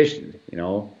disposition, you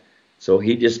know. So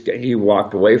he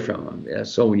walked away from them.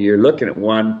 So when you're looking at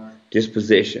one,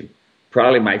 disposition,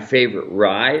 probably my favorite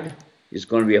ride is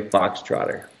going to be a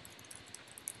foxtrotter.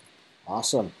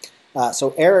 Awesome.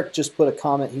 So Eric just put a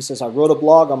comment. He says, I wrote a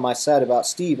blog on my site about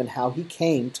Steve and how he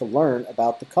came to learn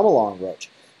about the come along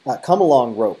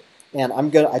rope. And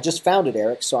I just found it,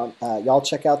 Eric. So y'all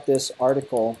check out this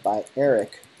article by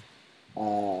Eric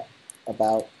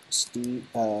about Steve,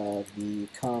 the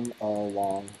come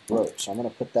along rope. So I'm going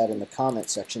to put that in the comment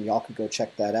section. Y'all can go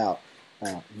check that out.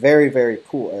 Very, very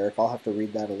cool, Eric. I'll have to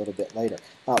read that a little bit later.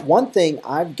 One thing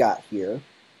I've got here,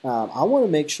 I want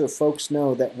to make sure folks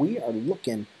know that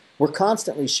we're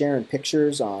constantly sharing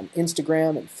pictures on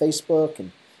Instagram and Facebook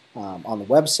and on the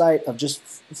website of just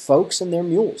folks and their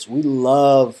mules. We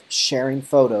love sharing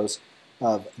photos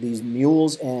of these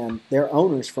mules and their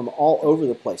owners from all over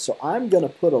the place. So I'm going to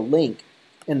put a link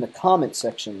in the comment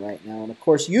section right now. And of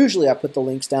course, usually I put the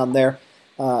links down there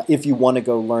if you want to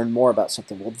go learn more about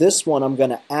something. Well, this one I'm going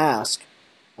to ask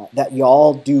that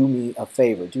y'all do me a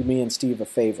favor, do me and Steve a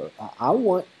favor. I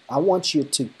want you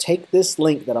to take this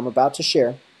link that I'm about to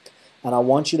share, and I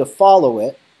want you to follow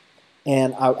it.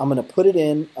 And I'm going to put it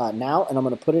in now, and I'm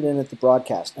going to put it in at the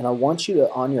broadcast. And I want you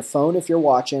to, on your phone if you're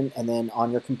watching, and then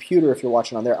on your computer if you're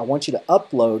watching on there, I want you to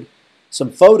upload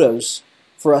some photos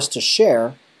for us to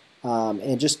share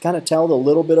and just kind of tell a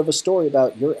little bit of a story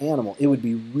about your animal. It would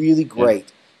be really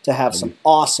great to have some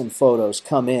awesome photos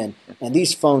come in. And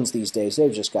these phones these days,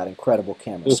 they've just got incredible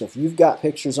cameras. So if you've got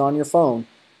pictures on your phone,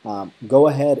 go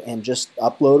ahead and just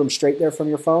upload them straight there from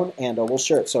your phone, and we'll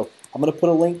share it. So I'm going to put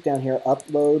a link down here.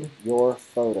 Upload your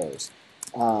photos,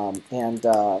 and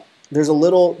there's a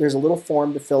little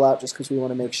form to fill out just because we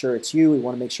want to make sure it's you. We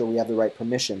want to make sure we have the right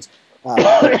permissions.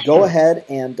 But go ahead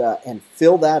and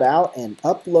fill that out and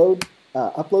upload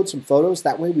some photos.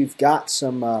 That way we've got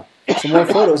some more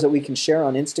photos that we can share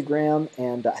on Instagram.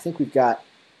 And I think we've got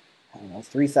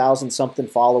 3,000 something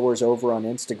followers over on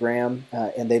Instagram,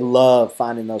 and they love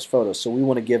finding those photos. So we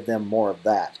want to give them more of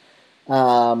that.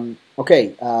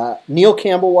 Okay, Neil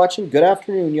Campbell watching. Good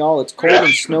afternoon, y'all. It's cold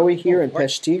and snowy here in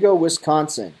Peshtigo,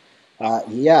 Wisconsin.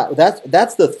 Yeah,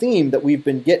 that's the theme that we've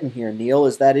been getting here, Neil,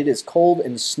 is that it is cold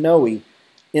and snowy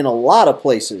in a lot of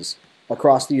places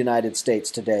across the United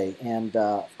States today. And,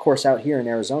 of course, out here in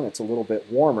Arizona, it's a little bit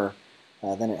warmer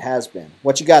than it has been.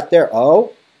 What you got there?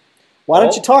 Oh, why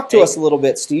don't you talk to us a little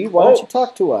bit, Steve? Why don't you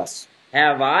talk to us?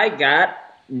 Have I got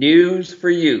news for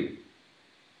you?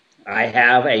 I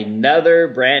have another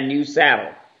brand new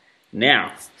saddle.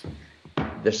 Now,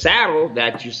 the saddle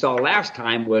that you saw last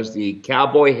time was the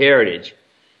Cowboy Heritage.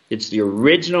 It's the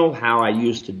original, how I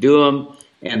used to do them,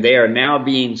 and they are now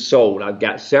being sold. I've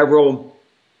got several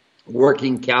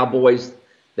working cowboys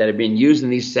that have been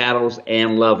using these saddles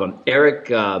and love them. Eric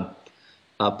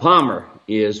Palmer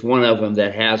is one of them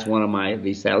that has one of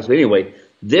these saddles. But anyway,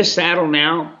 this saddle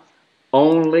now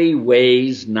only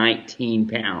weighs 19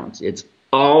 pounds. It's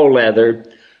all leather,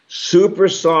 super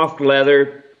soft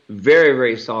leather, very,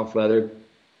 very soft leather.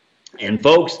 And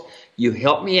folks, you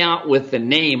help me out with the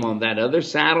name on that other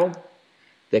saddle,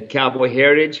 the Cowboy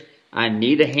Heritage. I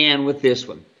need a hand with this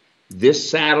one. This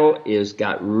saddle is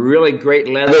got really great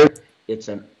leather. It's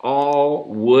an all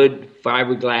wood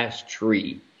fiberglass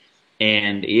tree,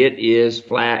 and it is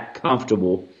flat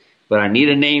comfortable, but I need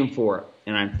a name for it.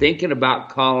 And I'm thinking about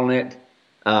calling it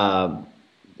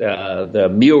the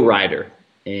Mule Rider,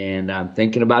 and I'm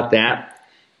thinking about that.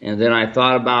 And then I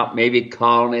thought about maybe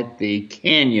calling it the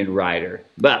Canyon Rider,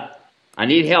 but I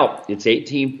need help. It's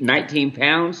 19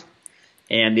 pounds,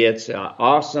 and it's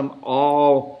awesome.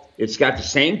 It's got the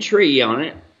same tree on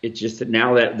it. It's just that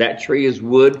now that tree is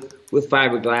wood with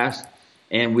fiberglass,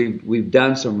 and we've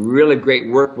done some really great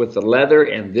work with the leather,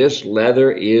 and this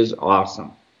leather is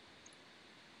awesome.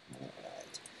 All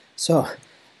right. So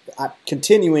I'm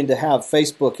continuing to have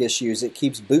Facebook issues. It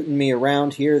keeps booting me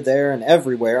around here, there, and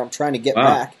everywhere. I'm trying to get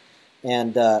back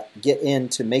and get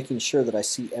into making sure that I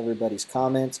see everybody's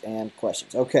comments and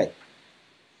questions. Okay,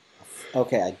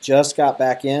 I just got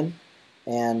back in,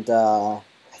 and I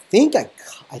think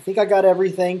I got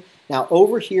everything. Now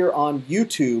over here on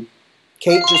YouTube,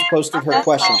 Kate just posted her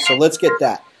question, so let's get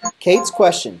that. Kate's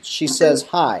question. She says,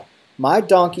 "Hi, my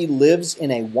donkey lives in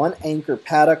a 1-acre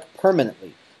paddock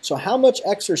permanently. So how much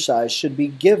exercise should be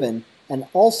given, and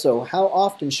also how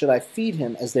often should I feed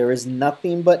him, as there is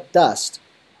nothing but dust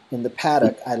in the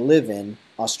paddock I live in,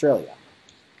 Australia?"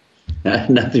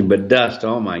 Nothing but dust.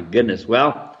 Oh my goodness.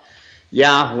 Well,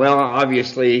 yeah. Well,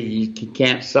 obviously you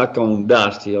can't suck on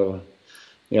dust.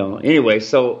 Anyway.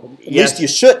 So at least you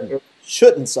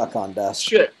shouldn't suck on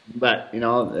dust. But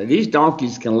these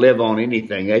donkeys can live on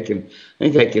anything. I think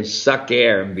they can suck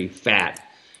air and be fat.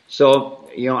 So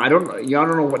I don't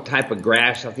know what type of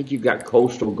grass. I think you've got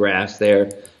coastal grass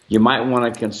there. You might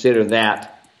want to consider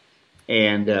that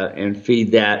and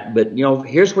feed that. But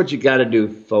here's what you got to do,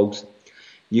 folks.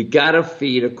 You got to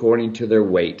feed according to their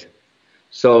weight.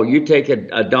 So you take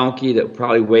a donkey that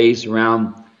probably weighs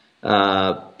around,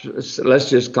 let's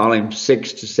just call him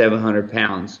 600 to 700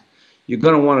 pounds. You're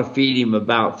going to want to feed him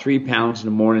about 3 pounds in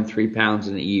the morning, 3 pounds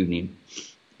in the evening,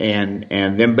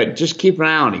 but just keep an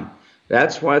eye on him.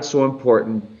 That's why it's so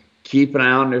important. Keep an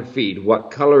eye on their feed.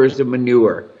 What color is the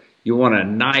manure? You want a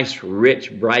nice,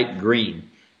 rich, bright green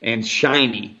and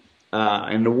shiny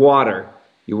in the water.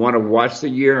 You want to watch the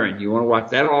urine. You want to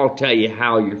watch that. All tell you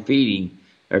how you're feeding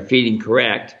or feeding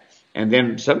correct. And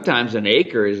then sometimes an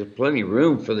acre is plenty of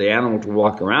room for the animal to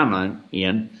walk around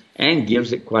in and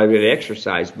gives it quite a bit of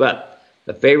exercise. But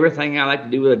the favorite thing I like to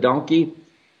do with a donkey,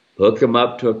 hook him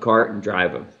up to a cart and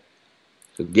drive him.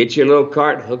 So get your little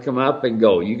cart, hook them up, and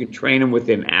go. You can train them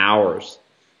within hours.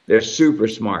 They're super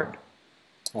smart.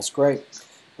 That's great.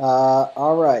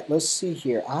 All right, let's see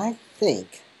here. I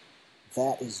think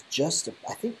that is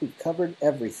I think we've covered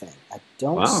everything. I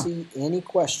don't see any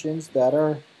questions that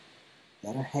are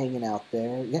hanging out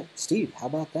there. Yeah, Steve, how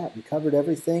about that? We covered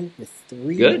everything with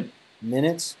 3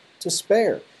 minutes to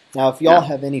spare. Now, if y'all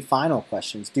have any final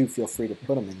questions, do feel free to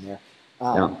put them in there.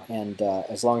 And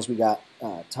as long as we got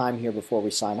time here before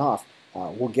we sign off,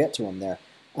 we'll get to them there.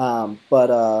 And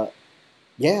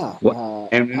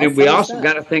we also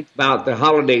got to think about the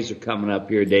holidays are coming up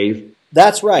here, Dave.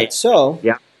 That's right. So,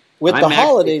 with the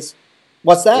holidays,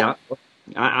 what's that? Yeah,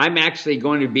 I'm actually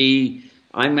going to be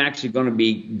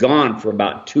gone for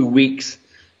about 2 weeks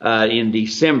in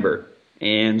December,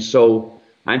 and so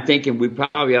I'm thinking we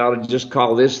probably ought to just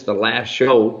call this the last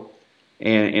show.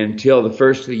 And until the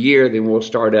first of the year, then we'll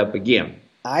start up again.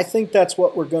 I think that's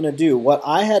what we're going to do. What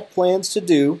I had plans to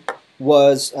do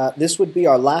was this would be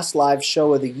our last live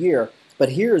show of the year,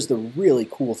 but here's the really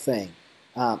cool thing.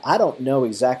 I don't know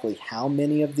exactly how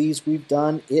many of these we've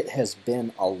done. It has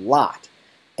been a lot.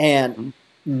 And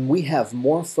we have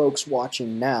more folks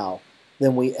watching now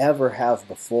than we ever have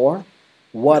before.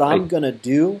 What I'm going to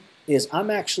do is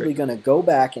I'm actually going to go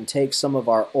back and take some of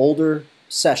our older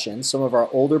sessions, some of our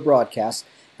older broadcasts,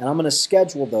 and I'm going to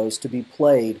schedule those to be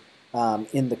played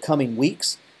in the coming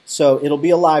weeks. So it'll be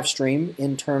a live stream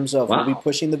in terms of we'll be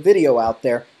pushing the video out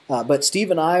there. But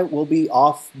Steve and I will be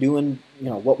off doing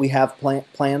what we have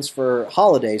plans for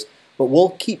holidays. But we'll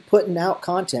keep putting out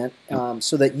content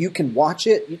so that you can watch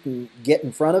it, you can get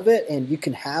in front of it, and you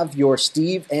can have your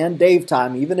Steve and Dave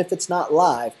time, even if it's not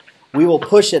live. We will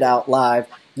push it out live.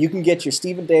 You can get your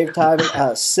Steve and Dave time,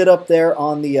 sit up there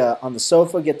on the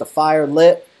sofa, get the fire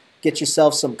lit, get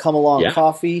yourself some come along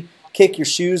coffee, kick your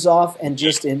shoes off, and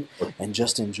just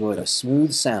enjoy the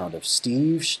smooth sound of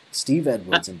Steve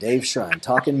Edwards and Dave Shrine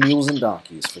talking mules and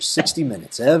donkeys for 60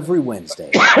 minutes every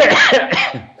Wednesday.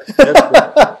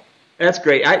 That's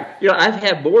great. I've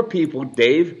had more people,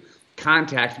 Dave,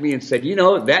 contact me and said,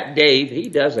 that Dave, he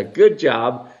does a good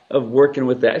job of working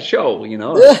with that show, and,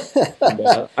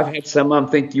 I've had some of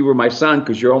them think you were my son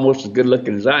because you're almost as good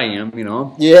looking as I am,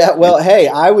 Yeah, well, hey,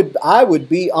 I would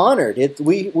be honored.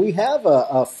 We have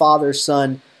a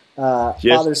father-son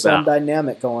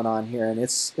dynamic going on here, and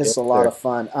it's a lot of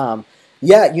fun.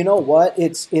 You know what?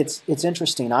 It's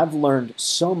interesting. I've learned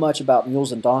so much about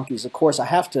mules and donkeys. Of course, I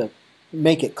have to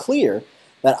make it clear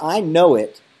that I know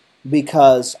it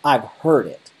because I've heard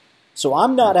it. So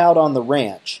I'm not out on the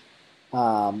ranch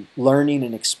learning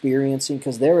and experiencing,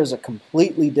 because there is a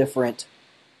completely different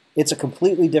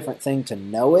thing to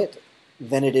know it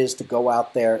than it is to go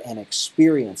out there and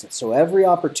experience it. So every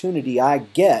opportunity I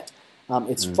get,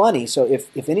 it's funny. So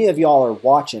if any of y'all are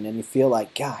watching and you feel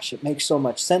like, gosh, it makes so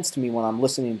much sense to me when I'm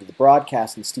listening to the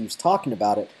broadcast and Steve's talking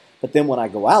about it, But then when I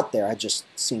go out there, I just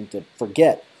seem to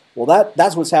forget. Well,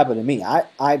 that's what's happened to me.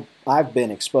 I've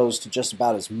been exposed to just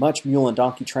about as much mule and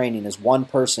donkey training as one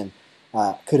person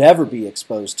could ever be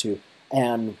exposed to.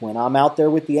 And when I'm out there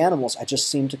with the animals, I just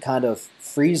seem to kind of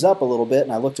freeze up a little bit.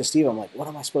 And I look to Steve, I'm like, what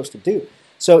am I supposed to do?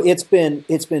 So it's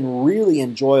been really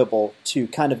enjoyable to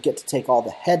kind of get to take all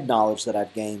the head knowledge that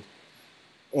I've gained,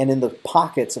 and in the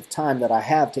pockets of time that I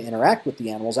have to interact with the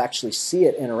animals, actually see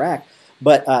it interact.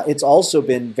 But it's also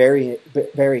been very,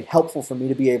 very helpful for me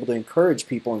to be able to encourage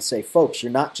people and say, folks,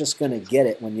 you're not just going to get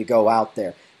it when you go out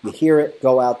there. You hear it,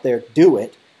 go out there, do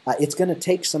it. It's going to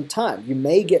take some time. You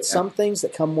may get some things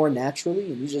that come more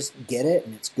naturally, and you just get it,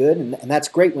 and it's good, and that's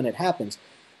great when it happens.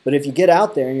 But if you get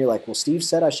out there and you're like, well, Steve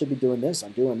said I should be doing this,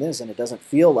 I'm doing this, and it doesn't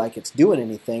feel like it's doing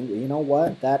anything, well, you know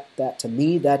what? That to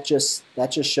me, that just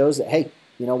shows that, hey,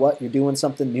 you know what? You're doing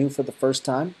something new for the first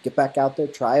time. Get back out there,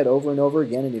 try it over and over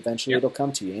again, and eventually it'll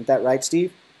come to you. Ain't that right,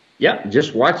 Steve? Yeah,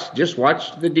 just watch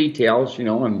the details,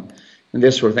 and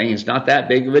this sort of thing. It's not that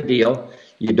big of a deal.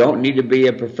 You don't need to be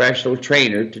a professional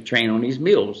trainer to train on these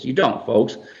mules. You don't,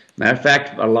 folks. Matter of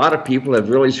fact, a lot of people have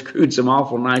really screwed some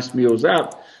awful nice mules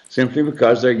up simply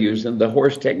because they're using the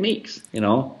horse techniques,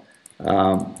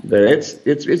 But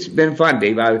it's been fun,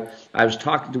 Dave. I was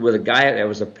talking with a guy that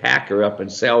was a packer up in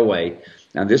Selway.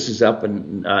 Now, this is up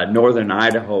in northern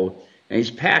Idaho, and he's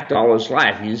packed all his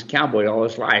life. He's cowboyed all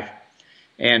his life.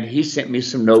 And he sent me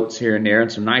some notes here and there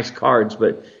and some nice cards.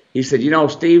 But he said,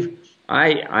 Steve,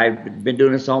 I've been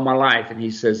doing this all my life. And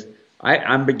he says,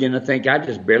 I'm beginning to think I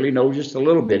just barely know just a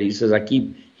little bit. He says, I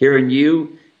keep hearing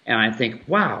you, and I think,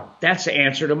 wow, that's the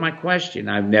answer to my question.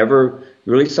 I've never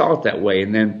really saw it that way.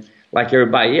 And then, like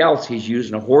everybody else, he's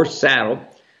using a horse saddle,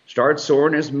 starts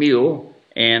soring his mule,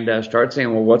 and starts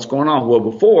saying, well, what's going on? Well,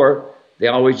 before, they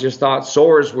always just thought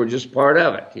sores were just part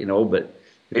of it, but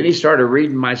then he started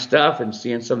reading my stuff and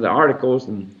seeing some of the articles,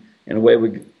 and away we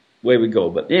go.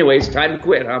 But anyway, it's time to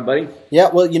quit, huh, buddy? Yeah,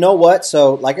 well, you know what?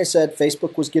 So, like I said,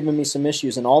 Facebook was giving me some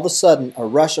issues, and all of a sudden, a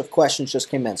rush of questions just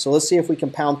came in. So let's see if we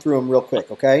can pound through them real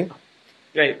quick, okay?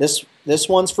 Great. This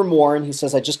one's from Warren. He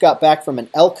says, I just got back from an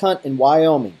elk hunt in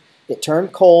Wyoming. It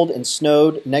turned cold and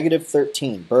snowed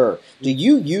 -13. Brr. Do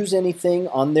you use anything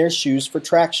on their shoes for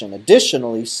traction?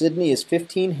 Additionally, Sydney is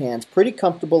 15 hands, pretty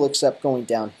comfortable except going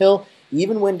downhill.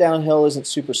 Even when downhill isn't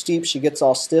super steep, she gets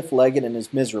all stiff-legged and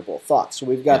is miserable. Thoughts? So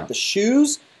we've got the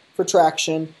shoes for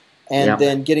traction and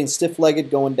then getting stiff-legged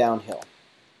going downhill.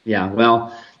 Yeah,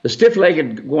 well, the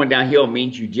stiff-legged going downhill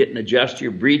means you didn't adjust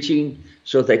your breeching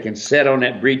so that they can set on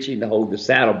that breeching to hold the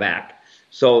saddle back.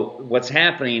 So what's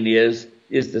happening is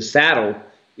the saddle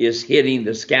is hitting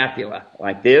the scapula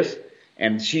like this,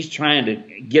 and she's trying to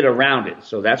get around it.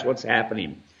 So that's what's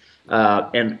happening.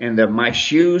 My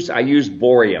shoes, I use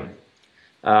borium.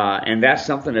 And that's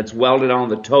something that's welded on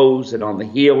the toes and on the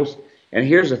heels. And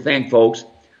here's the thing, folks.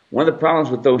 One of the problems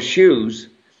with those shoes,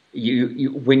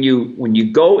 when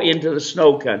you go into the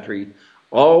snow country,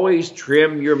 always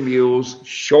trim your mules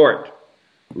short,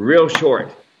 real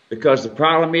short, because the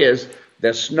problem is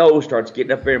the snow starts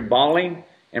getting up there and balling,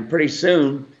 and pretty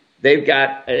soon they've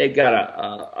got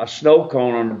a snow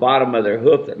cone on the bottom of their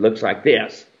hoof that looks like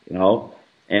this,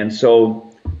 And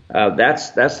so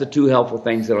that's the two helpful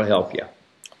things that'll help you.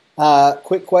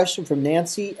 Quick question from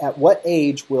Nancy. At what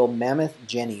age will mammoth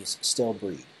jennies still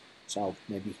breed? So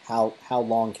maybe how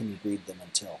long can you breed them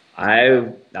until?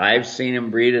 I've seen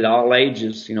them breed at all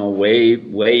ages,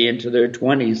 way into their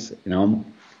 20s,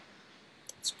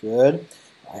 That's good.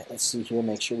 All right, let's see here,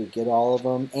 make sure we get all of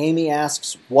them. Amy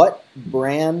asks, what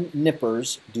brand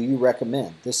nippers do you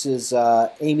recommend? This is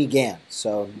Amy Gann.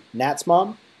 So Nat's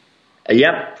mom?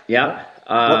 Yep.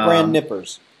 What brand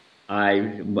nippers?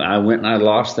 I went and I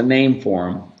lost the name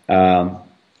for them.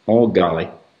 Oh, golly.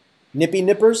 Nippy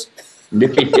Nippers?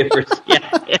 Nippy Nippers,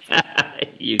 yeah.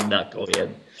 You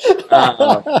knucklehead.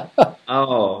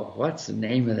 What's the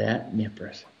name of that?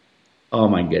 Nippers. Oh,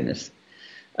 my goodness.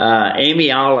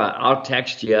 Amy, I'll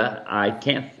text you. I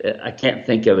can't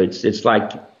think of it. It's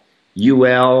like UL.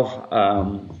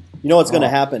 You know what's going to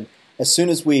happen? As soon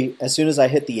as I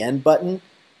hit the end button.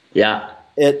 Yeah.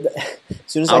 As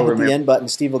soon as I hit the end button,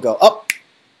 Steve will go, oh,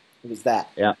 it was that.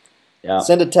 Yeah.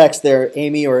 Send a text there,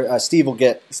 Amy, or Steve will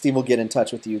get in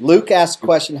touch with you. Luke asks a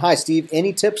question. Hi, Steve.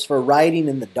 Any tips for riding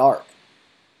in the dark?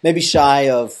 Maybe shy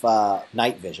of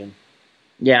night vision.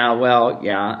 Yeah, well,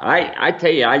 yeah. I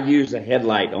tell you, I use a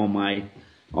headlight on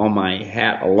my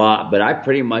hat a lot, but I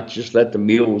pretty much just let the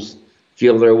mules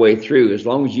feel their way through as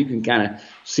long as you can kind of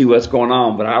see what's going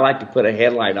on. But I like to put a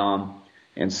headlight on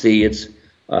and see. It's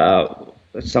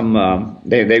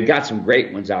they've got some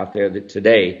great ones out there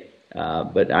today,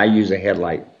 but I use a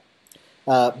headlight.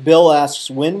 Bill asks,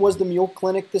 when was the mule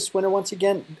clinic this winter once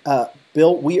again?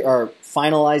 Bill, we are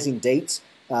finalizing dates.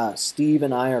 Steve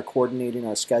and I are coordinating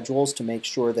our schedules to make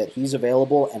sure that he's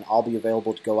available and I'll be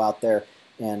available to go out there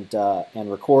and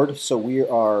record. So we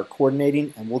are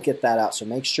coordinating, and we'll get that out. So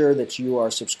make sure that you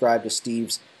are subscribed to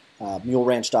Steve's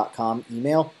muleranch.com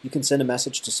email. You can send a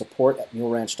message to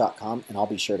support@muleranch.com, and I'll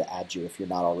be sure to add you if you're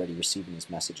not already receiving his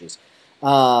messages.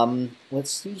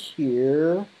 Let's see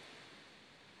here.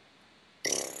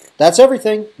 That's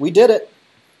everything. We did it.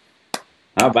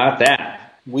 How about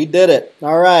that? We did it.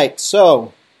 All right.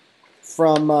 So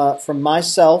from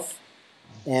myself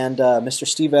and Mr.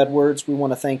 Steve Edwards, we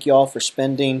want to thank you all for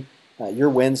spending your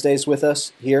Wednesdays with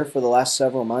us here for the last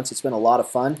several months. It's been a lot of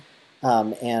fun.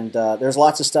 And there's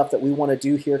lots of stuff that we want to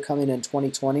do here coming in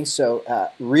 2020. So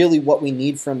really what we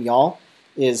need from y'all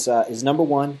is number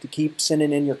one, to keep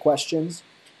sending in your questions.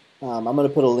 I'm going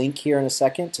to put a link here in a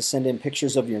second to send in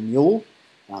pictures of your mule.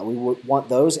 We want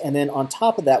those. And then on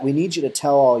top of that, we need you to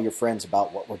tell all your friends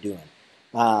about what we're doing.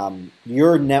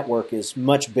 Your network is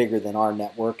much bigger than our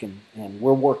network, and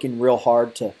we're working real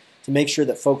hard to make sure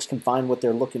that folks can find what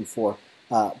they're looking for.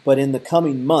 But in the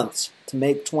coming months, to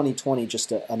make 2020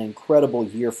 just an incredible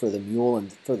year for the mule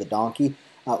and for the donkey,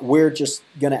 we're just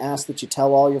going to ask that you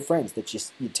tell all your friends, that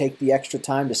you take the extra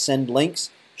time to send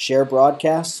links, share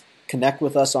broadcasts, connect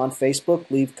with us on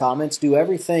Facebook, leave comments, do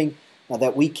everything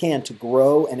that we can to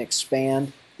grow and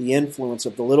expand the influence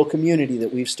of the little community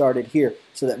that we've started here,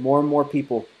 so that more and more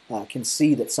people can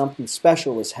see that something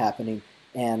special is happening,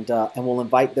 and will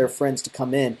invite their friends to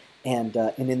come in. And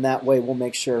in that way, we'll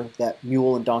make sure that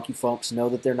mule and donkey folks know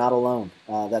that they're not alone,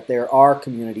 that there are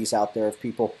communities out there of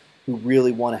people who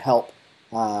really want to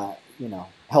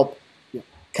help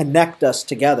connect us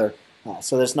together.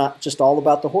 So there's not just all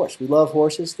about the horse. We love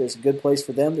horses. There's a good place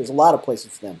for them. There's a lot of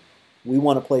places for them. We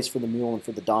want a place for the mule and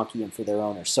for the donkey and for their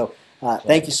owners. So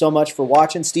thank you so much for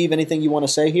watching. Steve, anything you want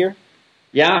to say here?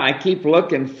 Yeah, I keep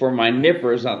looking for my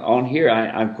nippers on here.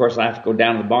 Of course, I have to go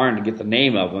down to the barn to get the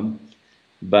name of them.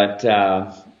 But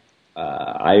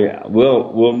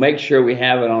we'll make sure we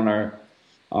have it on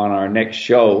our next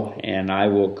show, and I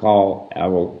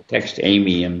will text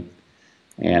Amy and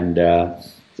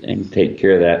take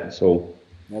care of that. So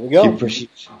there we go.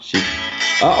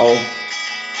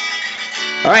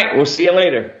 All right, we'll see you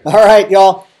later. All right,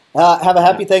 y'all. Have a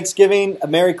happy Thanksgiving, a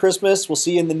Merry Christmas. We'll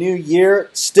see you in the new year.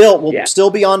 We'll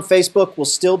still be on Facebook. We'll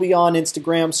still be on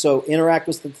Instagram. So interact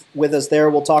with us there.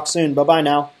 We'll talk soon. Bye bye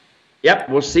now. Yep,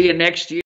 we'll see you next year.